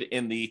quoted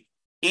in the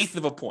eighth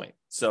of a point.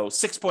 So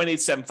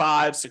 6.875,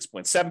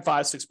 6.75,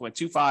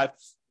 6.25.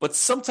 But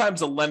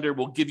sometimes a lender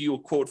will give you a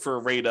quote for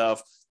a rate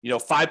of,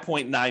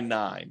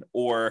 5.99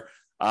 or,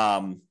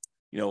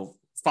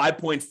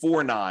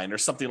 5.49 or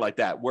something like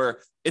that, where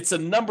it's a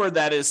number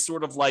that is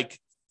sort of like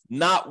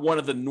not one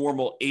of the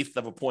normal eighth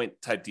of a point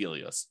type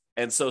deals.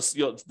 And so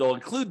they'll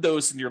include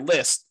those in your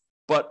list,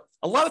 but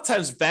a lot of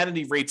times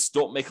vanity rates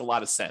don't make a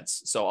lot of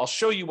sense. So I'll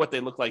show you what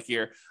they look like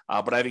here,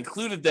 but I've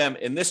included them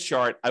in this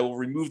chart. I will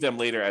remove them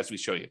later as we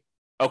show you.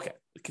 Okay,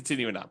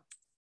 continuing on.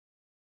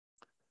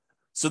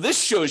 So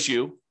this shows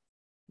you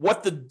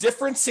what the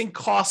difference in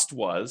cost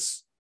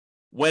was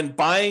when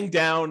buying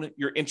down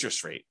your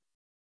interest rate.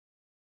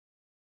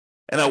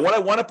 And what I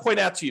want to point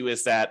out to you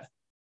is that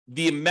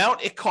the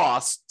amount it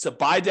costs to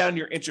buy down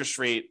your interest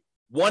rate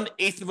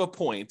 1/8 of a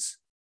point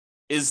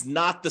is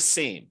not the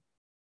same.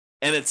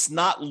 And it's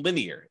not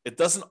linear. It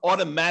doesn't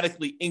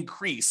automatically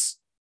increase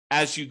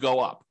as you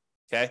go up.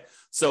 Okay.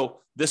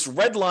 So this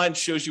red line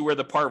shows you where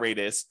the par rate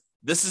is.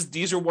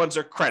 These ones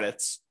are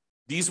credits.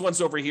 These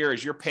ones over here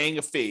is you're paying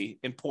a fee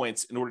in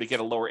points in order to get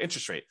a lower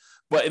interest rate.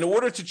 But in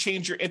order to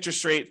change your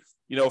interest rate,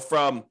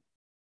 from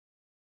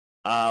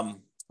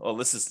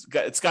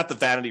it's got the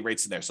vanity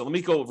rates in there. So let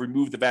me go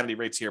remove the vanity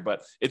rates here,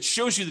 but it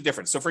shows you the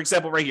difference. So for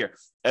example, right here,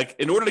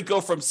 in order to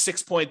go from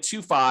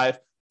 6.25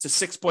 to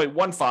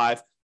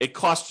 6.15, it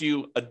costs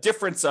you a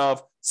difference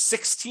of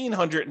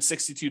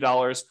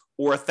 $1,662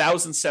 or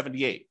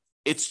 $1,078.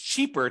 It's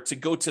cheaper to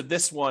go to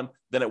this one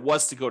than it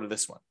was to go to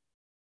this one.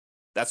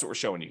 That's what we're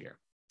showing you here.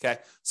 Okay.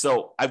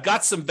 So I've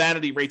got some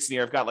vanity rates in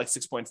here. I've got like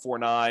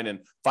 6.49 and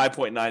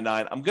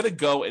 5.99. I'm going to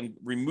go and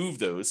remove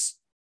those.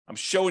 I'm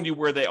showing you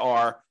where they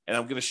are, and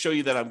I'm going to show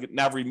you that I'm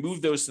now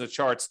remove those in the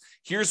charts.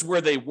 Here's where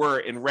they were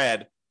in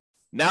red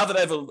Now that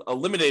I've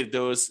eliminated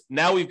those,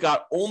 now we've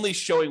got only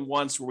showing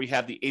ones where we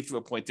have the eighth of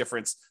a point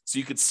difference. So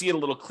you could see it a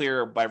little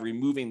clearer by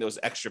removing those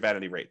extra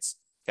vanity rates.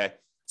 Okay.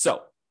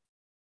 So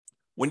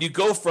when you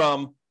go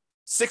from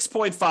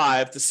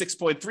 6.5 to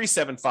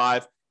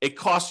 6.375, it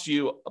costs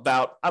you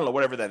about, I don't know,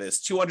 whatever that is,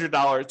 $200,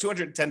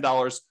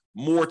 $210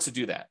 more to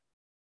do that.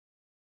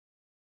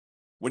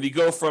 When you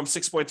go from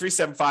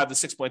 6.375 to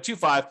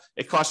 6.25,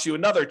 it costs you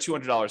another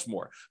 $200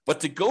 more. But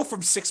to go from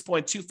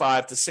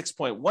 6.25 to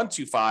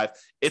 6.125,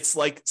 it's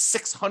like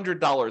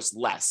 $600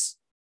 less.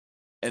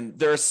 And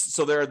there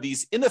are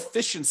these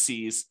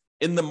inefficiencies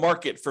in the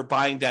market for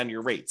buying down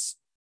your rates.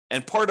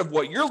 And part of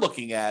what you're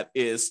looking at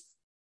is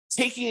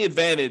taking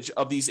advantage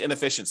of these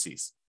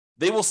inefficiencies.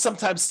 They will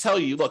sometimes tell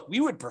you, look, we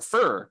would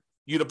prefer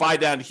you to buy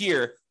down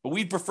here, but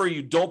we'd prefer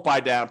you don't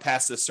buy down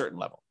past this certain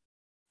level.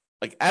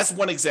 Like as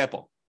one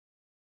example,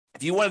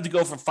 if you wanted to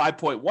go from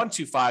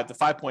 5.125 to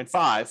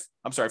 5.5,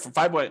 I'm sorry, from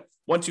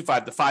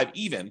 5.125 to 5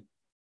 even,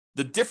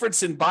 the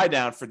difference in buy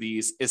down for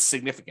these is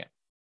significant.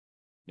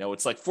 You know,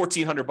 it's like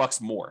 $1,400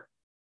 more.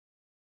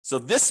 So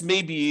this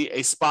may be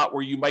a spot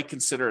where you might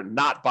consider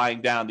not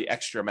buying down the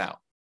extra amount.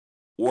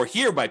 Or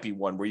here might be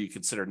one where you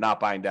consider not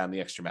buying down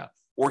the extra amount.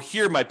 Or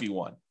here might be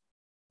one.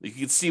 You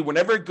can see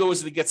whenever it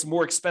goes and it gets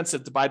more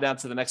expensive to buy down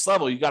to the next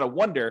level, you got to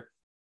wonder,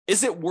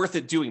 is it worth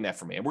it doing that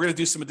for me? And we're going to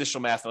do some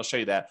additional math and I'll show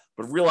you that,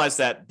 but realize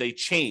that they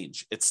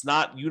change. It's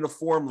not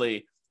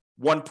uniformly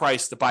one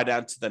price to buy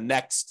down to the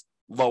next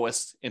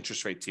lowest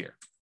interest rate tier.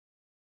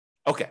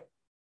 Okay.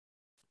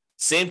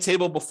 Same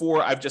table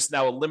before. I've just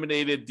now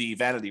eliminated the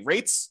vanity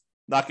rates.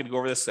 Not going to go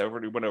over this. I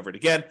already went over it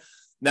again.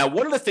 Now,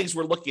 one of the things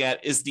we're looking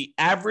at is the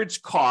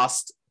average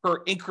cost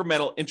per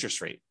incremental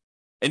interest rate.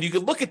 And you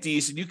can look at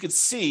these and you can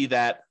see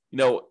that, you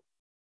know,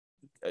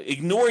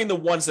 ignoring the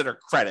ones that are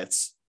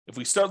credits, if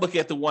we start looking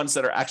at the ones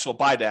that are actual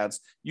buy downs,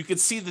 you can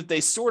see that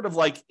they sort of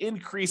like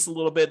increase a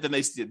little bit, then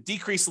they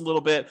decrease a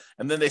little bit,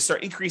 and then they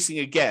start increasing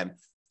again.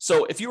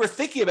 So if you were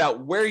thinking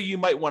about where you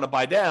might want to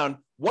buy down,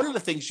 one of the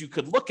things you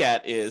could look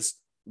at is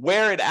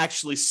where it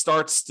actually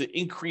starts to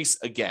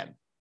increase again.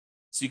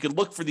 So you can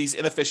look for these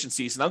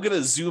inefficiencies, and I'm going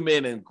to zoom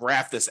in and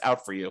graph this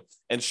out for you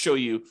and show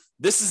you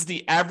this is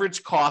the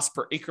average cost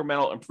per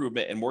incremental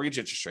improvement in mortgage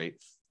interest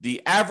rate,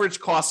 the average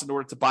cost in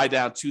order to buy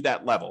down to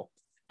that level.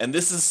 And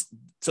this is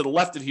to the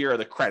left of here are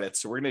the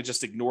credits. So we're going to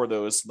just ignore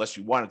those unless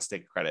you wanted to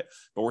take a credit,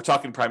 but we're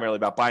talking primarily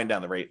about buying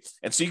down the rate.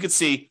 And so you can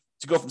see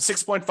to go from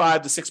 6.5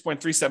 to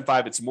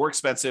 6.375, it's more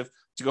expensive.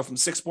 To go from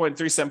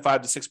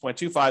 6.375 to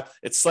 6.25,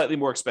 it's slightly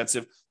more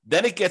expensive.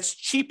 Then it gets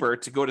cheaper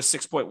to go to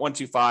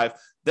 6.125.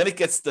 Then it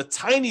gets the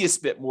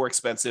tiniest bit more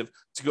expensive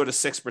to go to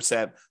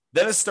 6%.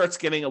 Then it starts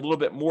getting a little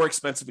bit more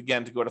expensive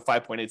again to go to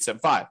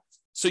 5.875.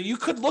 So you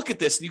could look at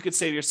this and you could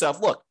say to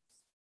yourself, look,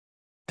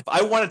 if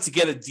I wanted to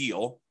get a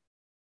deal,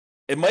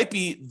 it might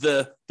be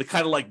the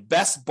kind of like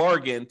best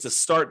bargain to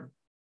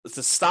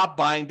stop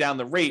buying down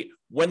the rate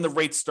when the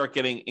rates start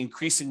getting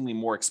increasingly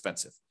more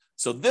expensive.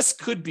 So this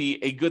could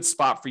be a good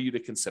spot for you to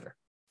consider.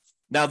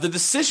 Now, the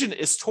decision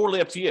is totally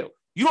up to you.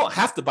 You don't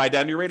have to buy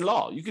down your rate at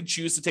all. You could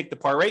choose to take the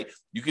par rate.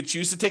 You could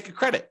choose to take a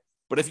credit.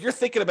 But if you're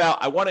thinking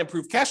about, I want to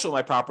improve cash flow on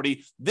my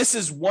property, this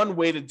is one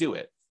way to do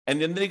it.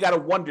 And then you got to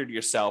wonder to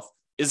yourself,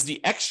 is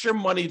the extra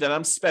money that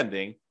I'm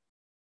spending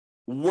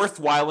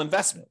worthwhile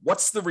investment?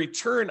 What's the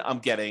return I'm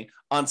getting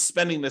on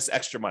spending this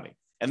extra money?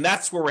 And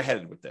that's where we're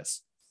headed with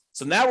this.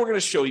 So now we're going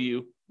to show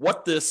you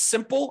what the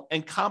simple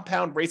and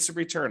compound rates of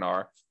return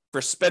are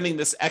for spending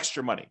this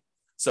extra money.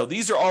 So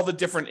these are all the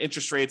different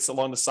interest rates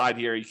along the side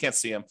here. You can't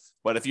see them,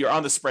 but if you're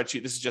on the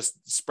spreadsheet, this is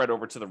just spread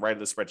over to the right of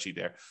the spreadsheet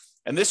there.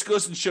 And this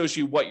goes and shows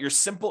you what your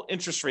simple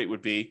interest rate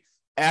would be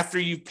after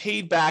you've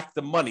paid back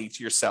the money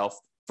to yourself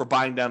for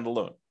buying down the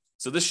loan.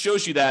 So this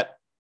shows you that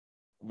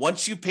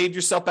once you paid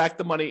yourself back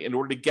the money in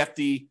order to get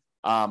the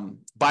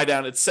buy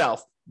down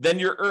itself, then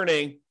you're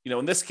earning,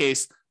 in this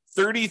case,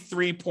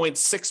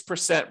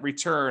 33.6%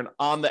 return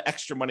on the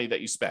extra money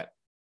that you spent.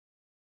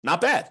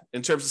 Not bad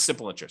in terms of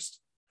simple interest.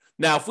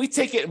 Now, if we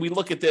take it and we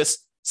look at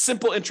this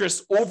simple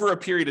interest over a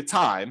period of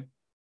time,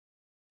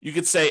 you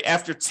could say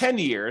after 10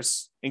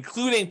 years,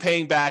 including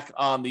paying back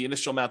on the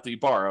initial amount that you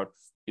borrowed,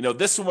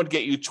 this one would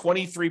get you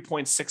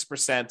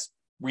 23.6%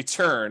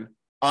 return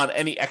on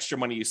any extra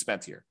money you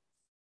spent here.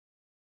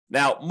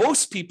 Now,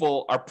 most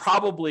people are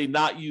probably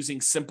not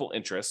using simple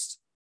interest,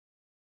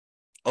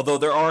 although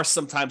there are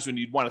some times when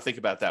you'd want to think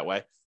about it that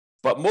way.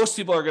 But most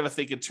people are going to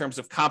think in terms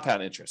of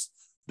compound interest.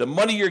 The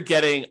money you're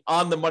getting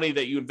on the money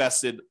that you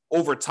invested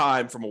over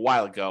time from a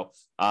while ago,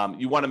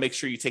 you want to make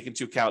sure you take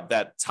into account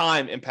that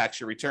time impacts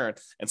your return.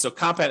 And so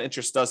compound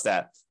interest does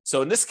that.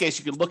 So in this case,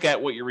 you can look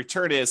at what your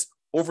return is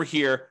over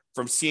here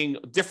from seeing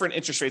different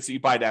interest rates that you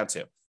buy down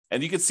to.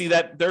 And you can see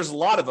that there's a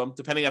lot of them,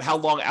 depending on how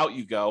long out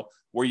you go,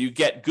 where you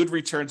get good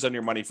returns on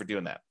your money for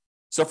doing that.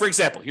 So for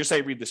example, here's how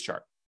you read this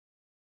chart.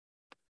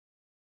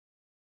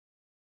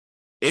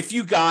 If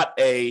you bought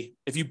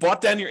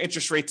down your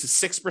interest rate to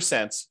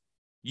 6%,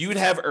 you'd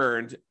have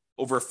earned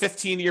over a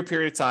 15-year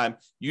period of time,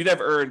 you'd have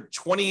earned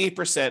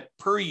 28%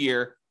 per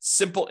year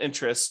simple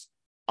interest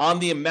on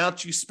the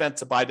amount you spent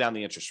to buy down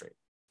the interest rate.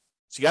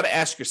 So you got to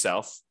ask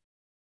yourself,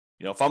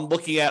 if I'm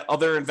looking at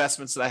other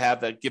investments that I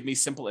have that give me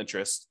simple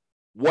interest,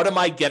 what am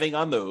I getting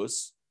on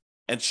those?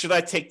 And should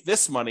I take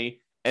this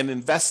money and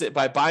invest it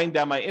by buying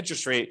down my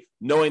interest rate,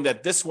 knowing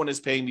that this one is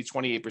paying me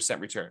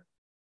 28% return?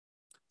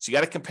 So you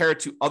got to compare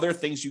it to other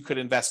things you could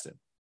invest in.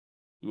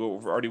 We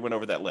already went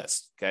over that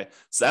list. Okay.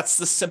 So that's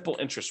the simple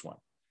interest one.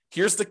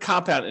 Here's the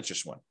compound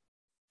interest one.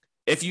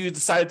 If you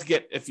decide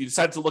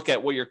to look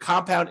at what your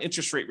compound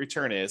interest rate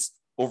return is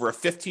over a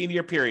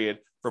 15-year period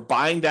for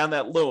buying down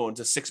that loan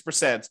to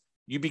 6%,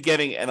 you'd be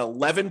getting an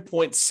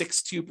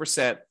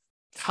 11.62%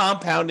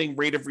 compounding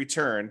rate of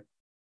return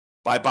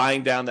by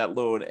buying down that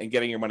loan and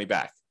getting your money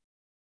back.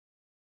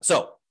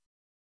 So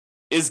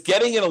is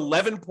getting an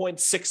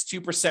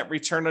 11.62%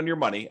 return on your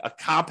money, a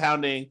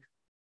compounding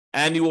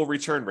annual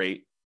return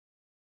rate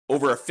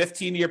over a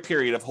 15-year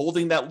period of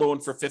holding that loan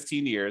for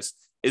 15 years,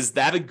 is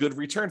that a good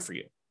return for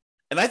you?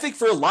 And I think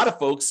for a lot of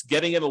folks,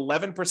 getting an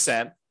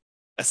 11%,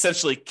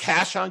 essentially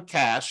cash on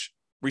cash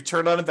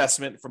return on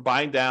investment from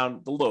buying down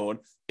the loan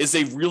is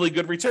a really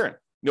good return.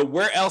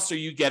 Where else are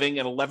you getting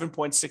an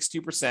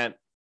 11.62%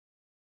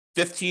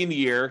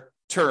 15-year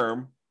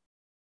term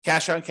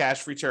cash on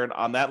cash return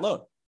on that loan,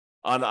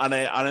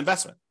 on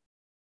investment?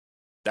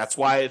 That's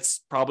why it's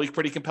probably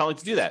pretty compelling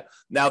to do that.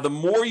 Now, the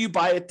more you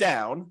buy it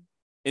down,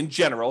 in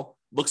general,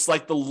 looks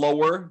like the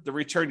lower the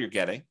return you're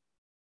getting.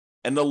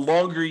 And the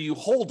longer you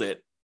hold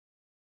it,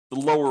 the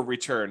lower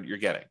return you're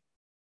getting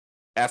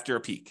after a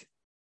peak.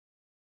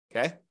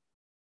 Okay?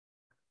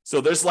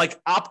 So there's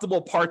like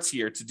optimal parts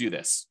here to do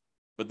this,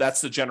 but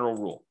that's the general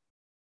rule.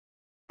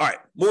 All right,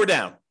 more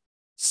down.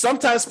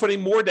 Sometimes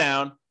putting more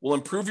down will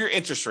improve your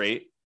interest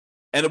rate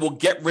and it will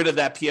get rid of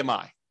that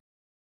PMI.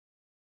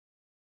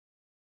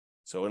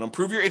 So it'll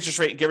improve your interest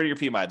rate and get rid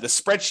of your PMI. The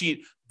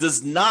spreadsheet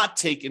does not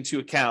take into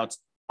account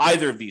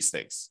either of these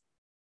things.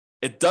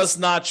 It does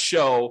not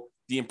show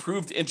the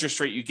improved interest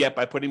rate you get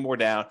by putting more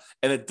down,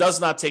 and it does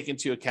not take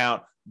into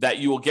account that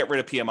you will get rid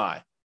of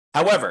PMI.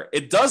 However,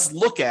 it does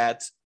look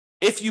at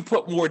if you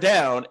put more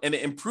down and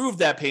improve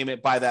that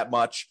payment by that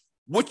much,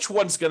 which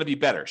one's going to be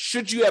better?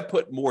 Should you have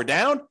put more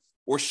down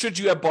or should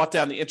you have bought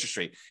down the interest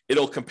rate?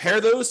 It'll compare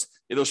those.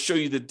 It'll show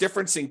you the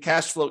difference in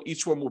cash flow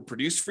each one will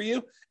produce for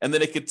you. And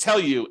then it could tell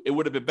you it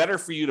would have been better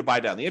for you to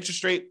buy down the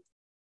interest rate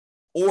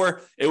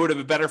or it would have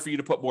been better for you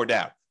to put more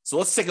down. So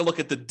let's take a look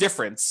at the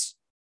difference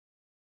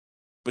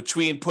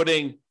between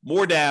putting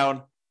more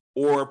down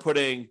or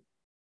buying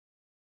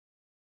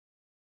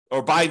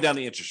down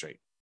the interest rate.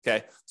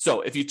 Okay.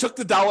 So if you took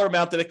the dollar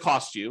amount that it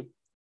cost you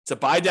to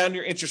buy down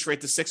your interest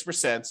rate to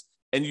 6%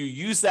 and you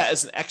use that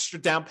as an extra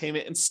down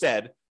payment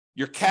instead,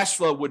 your cash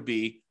flow would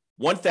be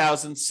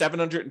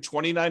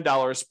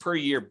 $1,729 per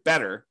year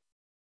better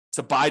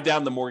to buy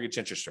down the mortgage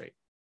interest rate.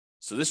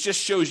 So this just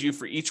shows you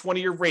for each one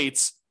of your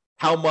rates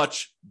how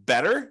much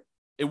better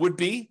it would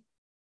be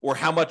or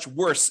how much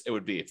worse it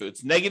would be. If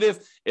it's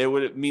negative,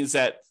 it means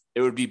that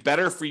it would be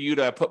better for you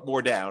to put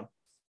more down.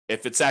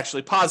 If it's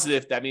actually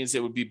positive, that means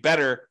it would be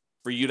better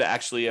for you to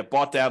actually have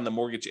bought down the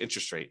mortgage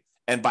interest rate.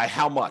 And by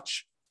how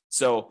much?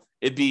 So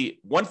it'd be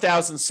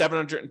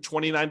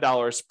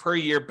 $1,729 per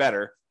year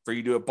better for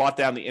you to have bought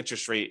down the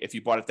interest rate if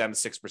you bought it down to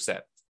 6%.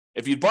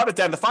 If you bought it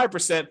down to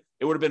 5%,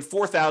 it would have been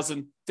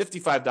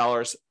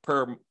 $4,055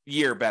 per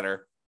year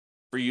better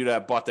for you to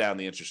have bought down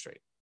the interest rate.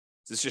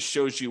 This just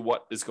shows you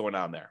what is going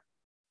on there.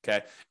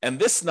 Okay. And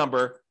this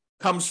number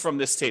comes from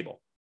this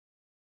table.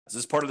 This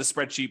is part of the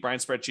spreadsheet,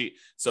 Brian's spreadsheet.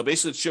 So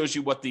basically it shows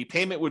you what the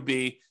payment would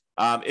be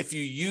if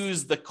you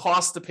use the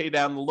cost to buy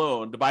down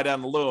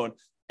the loan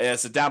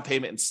as a down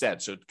payment instead.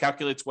 So it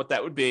calculates what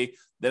that would be.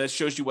 Then it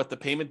shows you what the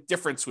payment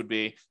difference would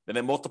be. Then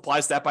it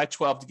multiplies that by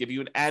 12 to give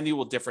you an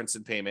annual difference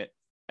in payment.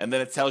 And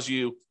then it tells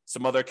you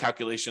some other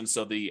calculations.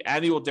 So the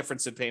annual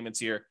difference in payments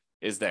here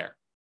is there.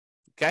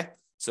 Okay.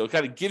 So it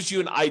kind of gives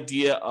you an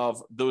idea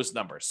of those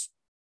numbers.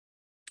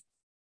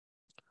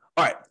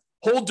 All right.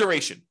 Hold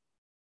duration.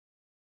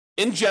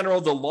 In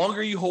general, the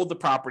longer you hold the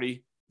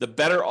property, the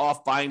better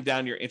off buying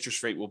down your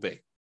interest rate will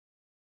be.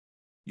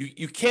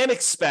 You can't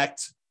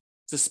expect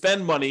to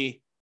spend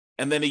money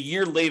and then a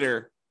year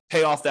later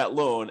pay off that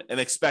loan and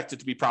expect it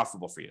to be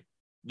profitable for you.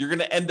 You're going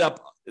to end up,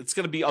 it's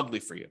going to be ugly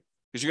for you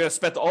because you're going to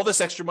spend all this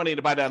extra money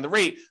to buy down the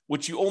rate,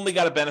 which you only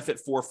got a benefit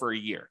for a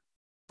year.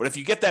 But if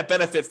you get that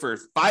benefit for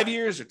 5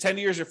 years or 10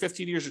 years or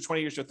 15 years or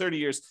 20 years or 30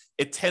 years,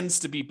 it tends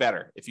to be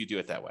better if you do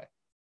it that way.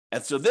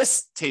 And so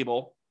this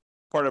table,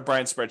 part of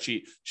Brian's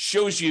spreadsheet,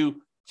 shows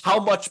you how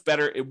much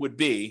better it would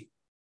be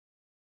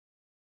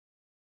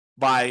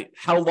by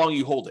how long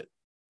you hold it.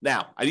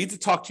 Now, I need to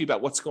talk to you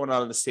about what's going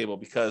on in this table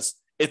because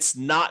it's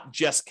not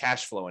just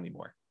cash flow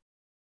anymore.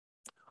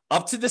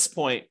 Up to this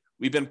point,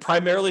 we've been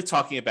primarily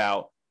talking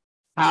about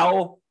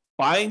how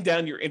buying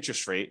down your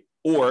interest rate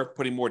or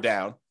putting more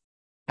down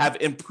have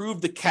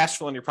improved the cash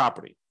flow on your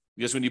property.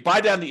 Because when you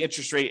buy down the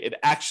interest rate, it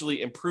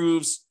actually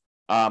improves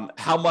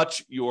how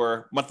much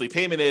your monthly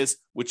payment is,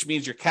 which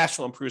means your cash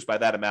flow improves by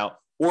that amount.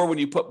 Or when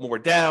you put more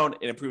down,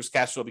 it improves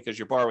cash flow because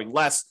you're borrowing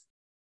less,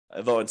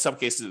 although in some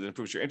cases it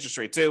improves your interest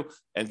rate too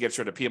and gets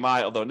rid of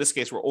PMI. Although in this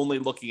case, we're only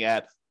looking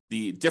at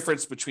the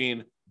difference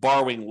between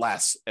borrowing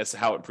less as to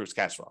how it improves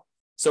cash flow.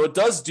 So it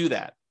does do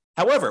that.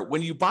 However,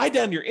 when you buy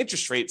down your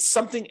interest rate,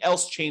 something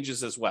else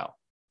changes as well.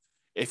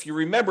 If you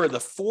remember the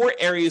 4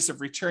 areas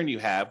of return you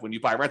have when you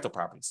buy rental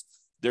properties,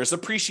 there's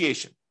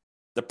appreciation.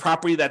 The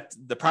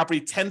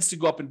property tends to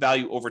go up in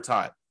value over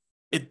time.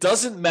 It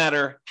doesn't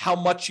matter how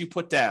much you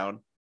put down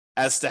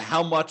as to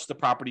how much the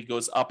property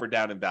goes up or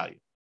down in value.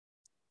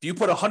 If you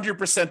put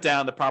 100%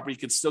 down, the property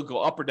can still go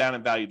up or down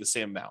in value the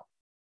same amount.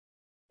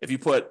 If you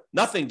put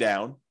nothing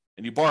down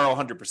and you borrow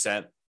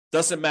 100%,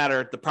 doesn't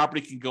matter. The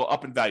property can go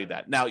up in value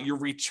that. Now, your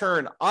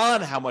return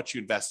on how much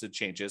you invested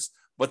changes,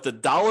 but the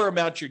dollar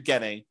amount you're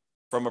getting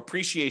from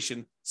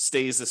appreciation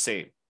stays the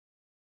same.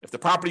 If the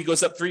property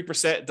goes up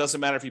 3%, it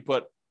doesn't matter if you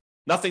put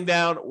nothing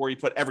down or you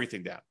put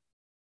everything down.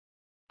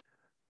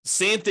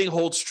 Same thing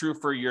holds true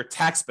for your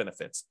tax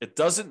benefits. It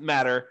doesn't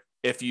matter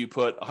if you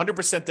put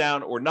 100%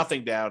 down or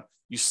nothing down,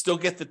 you still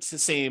get the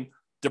same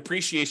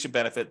depreciation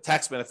benefit,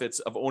 tax benefits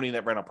of owning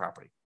that rental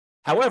property.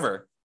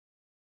 However,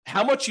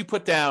 how much you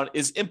put down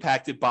is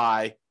impacted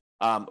by,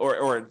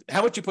 or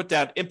how much you put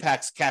down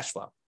impacts cash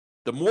flow.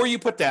 The more you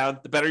put down,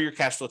 the better your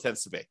cash flow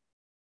tends to be.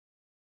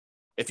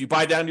 If you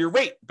buy down your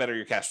rate, the better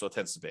your cash flow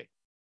tends to be.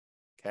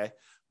 Okay.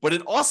 But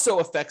it also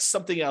affects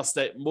something else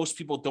that most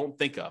people don't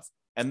think of,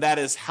 and that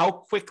is how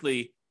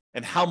quickly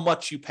and how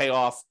much you pay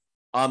off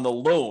on the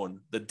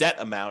loan, the debt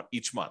amount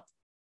each month.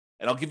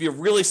 And I'll give you a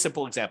really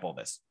simple example of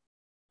this.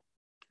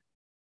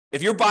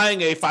 If you're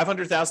buying a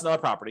 $500,000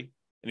 property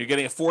and you're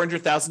getting a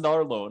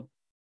 $400,000 loan,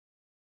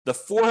 the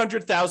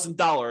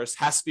 $400,000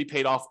 has to be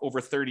paid off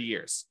over 30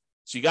 years.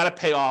 So you got to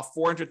pay off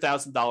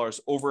 $400,000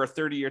 over a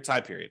 30-year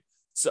time period.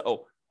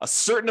 So a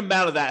certain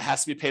amount of that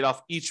has to be paid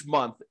off each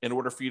month in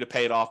order for you to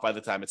pay it off by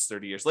the time it's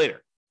 30 years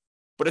later.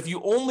 But if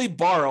you only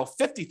borrow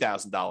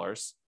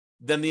 $50,000,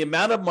 then the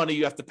amount of money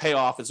you have to pay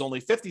off is only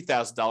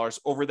 $50,000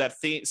 over that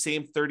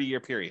same 30-year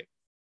period.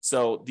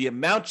 So the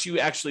amount you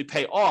actually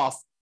pay off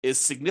is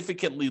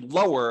significantly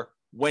lower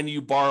when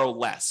you borrow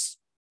less.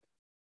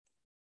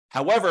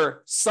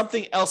 However,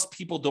 something else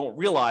people don't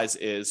realize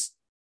is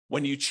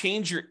when you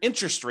change your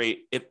interest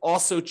rate, it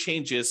also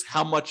changes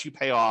how much you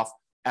pay off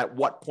at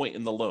what point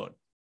in the loan.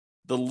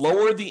 The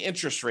lower the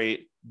interest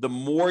rate, the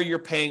more you're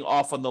paying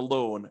off on the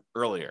loan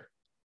earlier.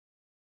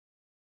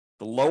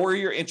 The lower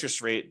your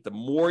interest rate, the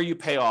more you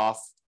pay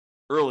off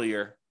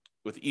earlier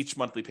with each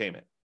monthly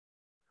payment.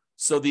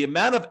 So the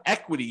amount of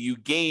equity you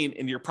gain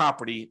in your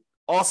property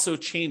also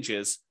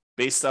changes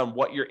based on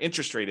what your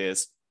interest rate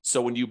is.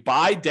 So when you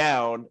buy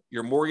down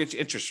your mortgage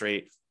interest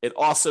rate, it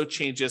also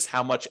changes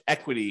how much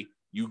equity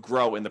you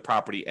grow in the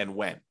property and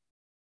when.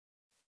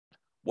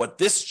 What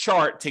this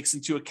chart takes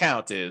into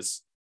account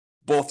is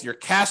both your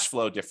cash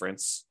flow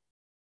difference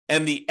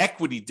and the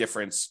equity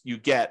difference you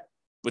get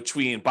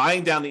between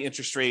buying down the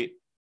interest rate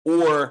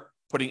or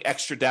putting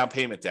extra down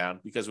payment down,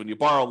 because when you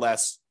borrow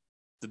less,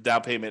 the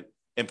down payment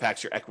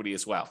impacts your equity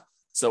as well.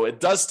 So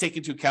it does take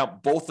into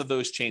account both of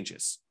those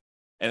changes,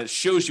 and it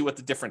shows you what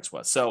the difference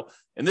was. So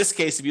in this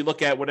case, if you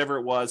look at whatever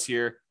it was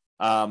here,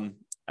 I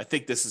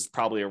think this is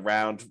probably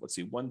around,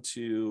 1,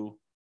 2,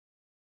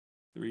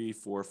 3,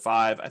 4,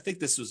 5. I think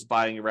this was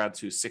buying around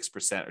to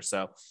 6% or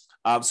so.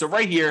 So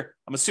right here,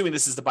 I'm assuming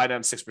this is the buy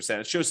down 6%.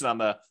 It shows it on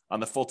the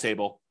full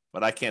table,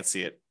 but I can't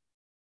see it.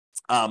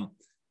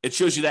 It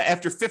shows you that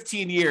after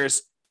 15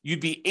 years, you'd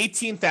be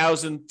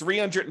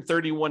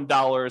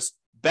 $18,331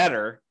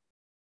 better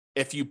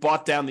if you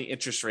bought down the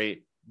interest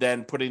rate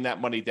than putting that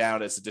money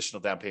down as additional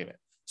down payment.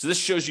 So this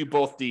shows you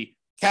both the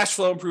cash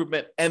flow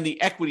improvement and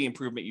the equity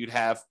improvement you'd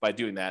have by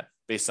doing that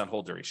based on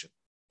hold duration.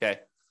 Okay.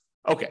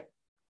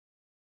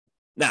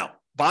 Now,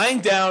 buying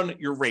down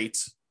your rate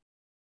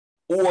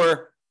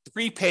or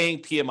prepaying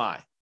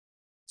PMI.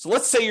 So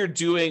let's say you're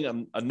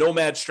doing a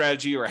nomad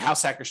strategy or a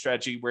house hacker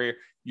strategy where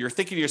you're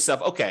thinking to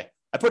yourself, okay,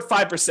 I put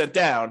 5%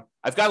 down.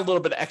 I've got a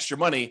little bit of extra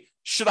money.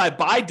 Should I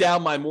buy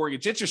down my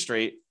mortgage interest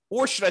rate,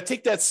 or should I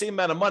take that same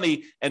amount of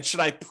money and should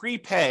I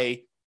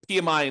prepay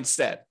PMI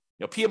instead?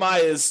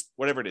 PMI is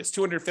whatever it is,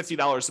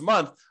 $250 a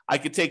month. I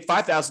could take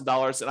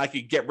 $5,000 and I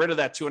could get rid of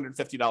that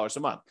 $250 a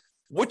month.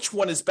 Which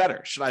one is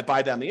better? Should I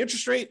buy down the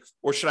interest rate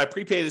or should I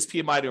prepay this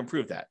PMI to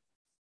improve that?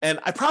 And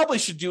I probably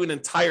should do an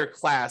entire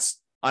class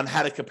on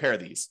how to compare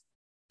these.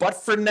 But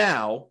for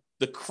now,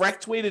 the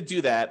correct way to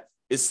do that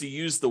is to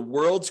use the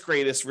world's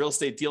greatest real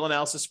estate deal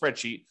analysis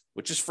spreadsheet,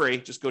 which is free.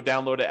 Just go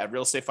download it at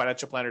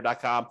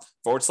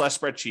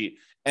realestatefinancialplanner.com/spreadsheet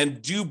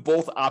and do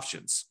both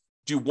options.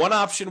 Do one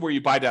option where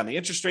you buy down the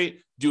interest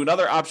rate, do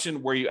another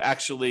option where you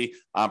actually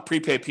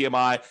prepay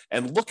PMI,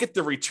 and look at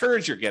the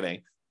returns you're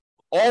getting,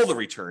 all the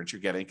returns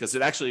you're getting, because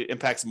it actually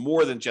impacts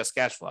more than just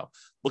cash flow.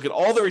 Look at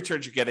all the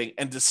returns you're getting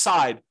and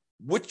decide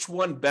which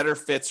one better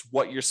fits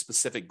what your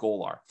specific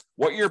goal are,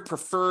 what your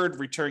preferred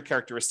return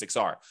characteristics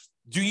are.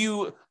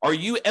 Are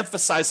you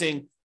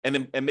emphasizing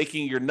and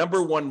making your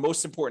number one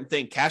most important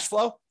thing cash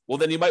flow? Well,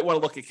 then you might want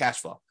to look at cash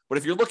flow. But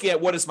if you're looking at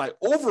what is my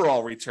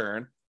overall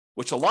return,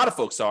 which a lot of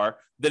folks are,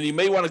 then you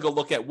may want to go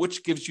look at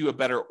which gives you a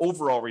better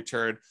overall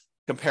return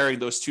comparing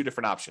those two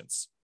different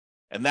options.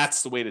 And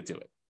that's the way to do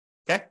it.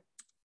 Okay.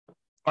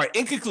 All right,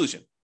 in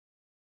conclusion,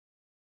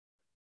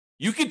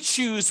 you can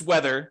choose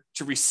whether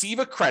to receive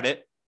a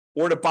credit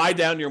or to buy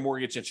down your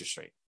mortgage interest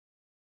rate.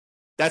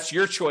 That's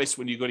your choice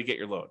when you go to get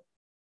your loan.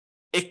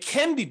 It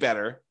can be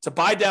better to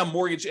buy down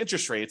mortgage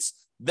interest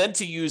rates than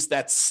to use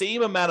that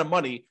same amount of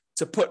money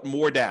to put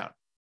more down.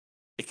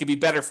 It can be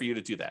better for you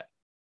to do that.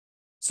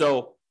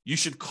 So you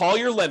should call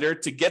your lender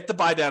to get the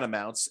buy down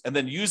amounts and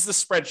then use the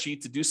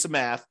spreadsheet to do some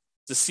math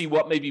to see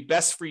what may be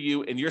best for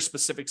you in your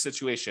specific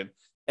situation.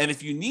 And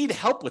if you need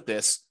help with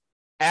this,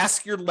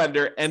 ask your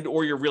lender and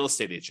or your real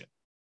estate agent.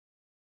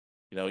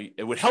 You know,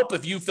 it would help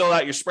if you filled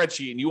out your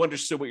spreadsheet and you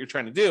understood what you're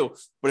trying to do.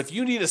 But if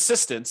you need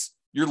assistance,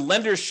 your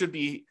lenders should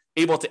be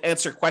able to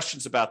answer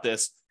questions about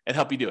this and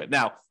help you do it.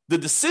 Now, the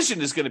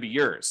decision is going to be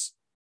yours.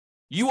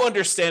 You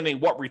understanding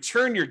what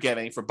return you're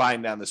getting for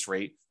buying down this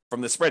rate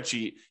from the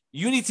spreadsheet,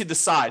 you need to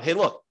decide, hey,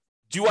 look,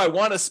 do I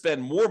want to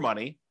spend more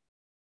money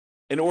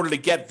in order to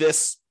get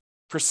this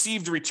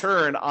perceived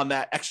return on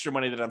that extra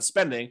money that I'm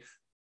spending,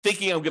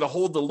 thinking I'm going to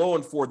hold the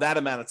loan for that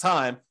amount of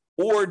time?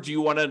 Or do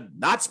you want to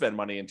not spend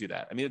money and do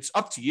that? I mean, it's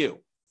up to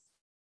you.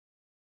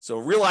 So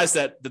realize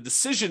that the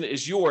decision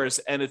is yours,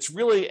 and it's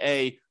really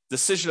a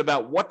decision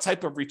about what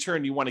type of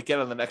return you want to get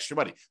on that extra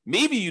money.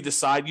 Maybe you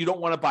decide you don't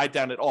want to buy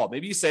down at all.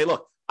 Maybe you say,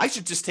 look, I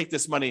should just take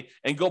this money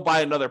and go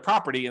buy another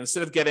property. And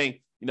instead of getting,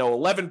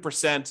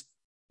 11%,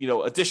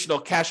 additional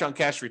cash on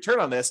cash return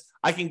on this,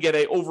 I can get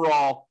a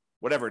overall,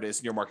 whatever it is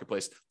in your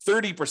marketplace,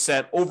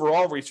 30%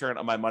 overall return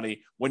on my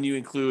money when you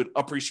include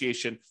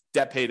appreciation,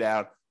 debt pay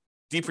down,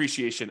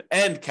 depreciation,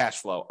 and cash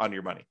flow on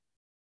your money.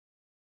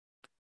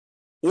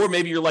 Or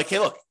maybe you're like, hey,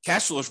 look,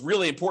 cash flow is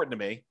really important to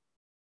me.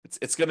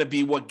 It's going to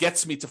be what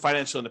gets me to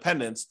financial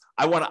independence.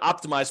 I want to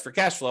optimize for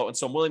cash flow. And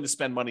so I'm willing to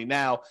spend money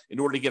now in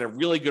order to get a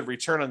really good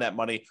return on that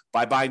money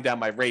by buying down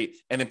my rate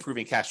and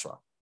improving cash flow.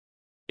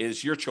 It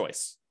is your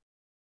choice.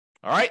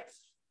 All right.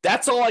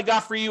 That's all I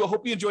got for you. I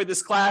hope you enjoyed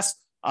this class.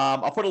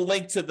 I'll put a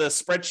link to the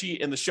spreadsheet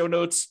in the show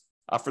notes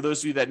for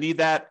those of you that need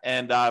that.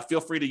 And feel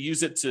free to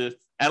use it to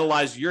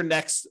analyze your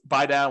next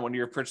buy down when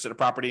you're purchasing a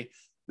property.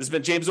 This has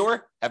been James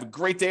Orr. Have a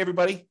great day,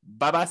 everybody.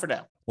 Bye-bye for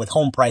now. With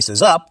home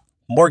prices up,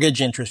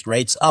 mortgage interest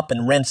rates up,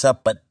 and rents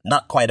up, but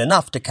not quite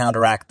enough to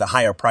counteract the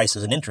higher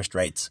prices and interest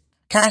rates,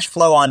 cash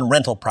flow on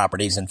rental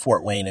properties in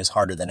Fort Wayne is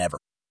harder than ever.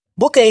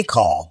 Book a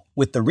call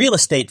with the Real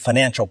Estate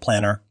Financial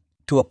Planner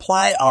to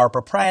apply our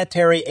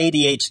proprietary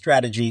 88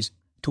 strategies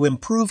to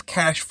improve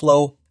cash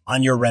flow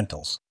on your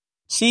rentals.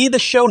 See the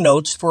show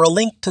notes for a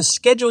link to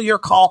schedule your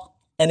call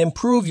and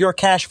improve your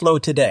cash flow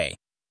today.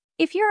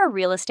 If you're a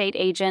real estate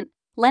agent,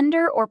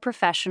 lender, or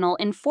professional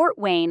in Fort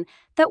Wayne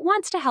that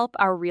wants to help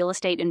our real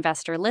estate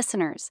investor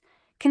listeners,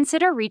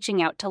 consider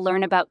reaching out to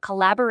learn about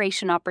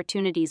collaboration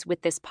opportunities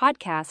with this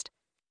podcast.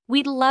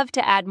 We'd love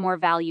to add more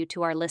value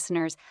to our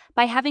listeners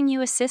by having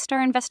you assist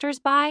our investors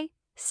buy,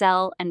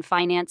 sell, and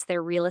finance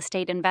their real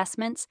estate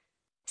investments.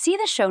 See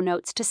the show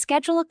notes to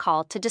schedule a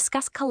call to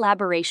discuss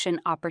collaboration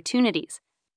opportunities.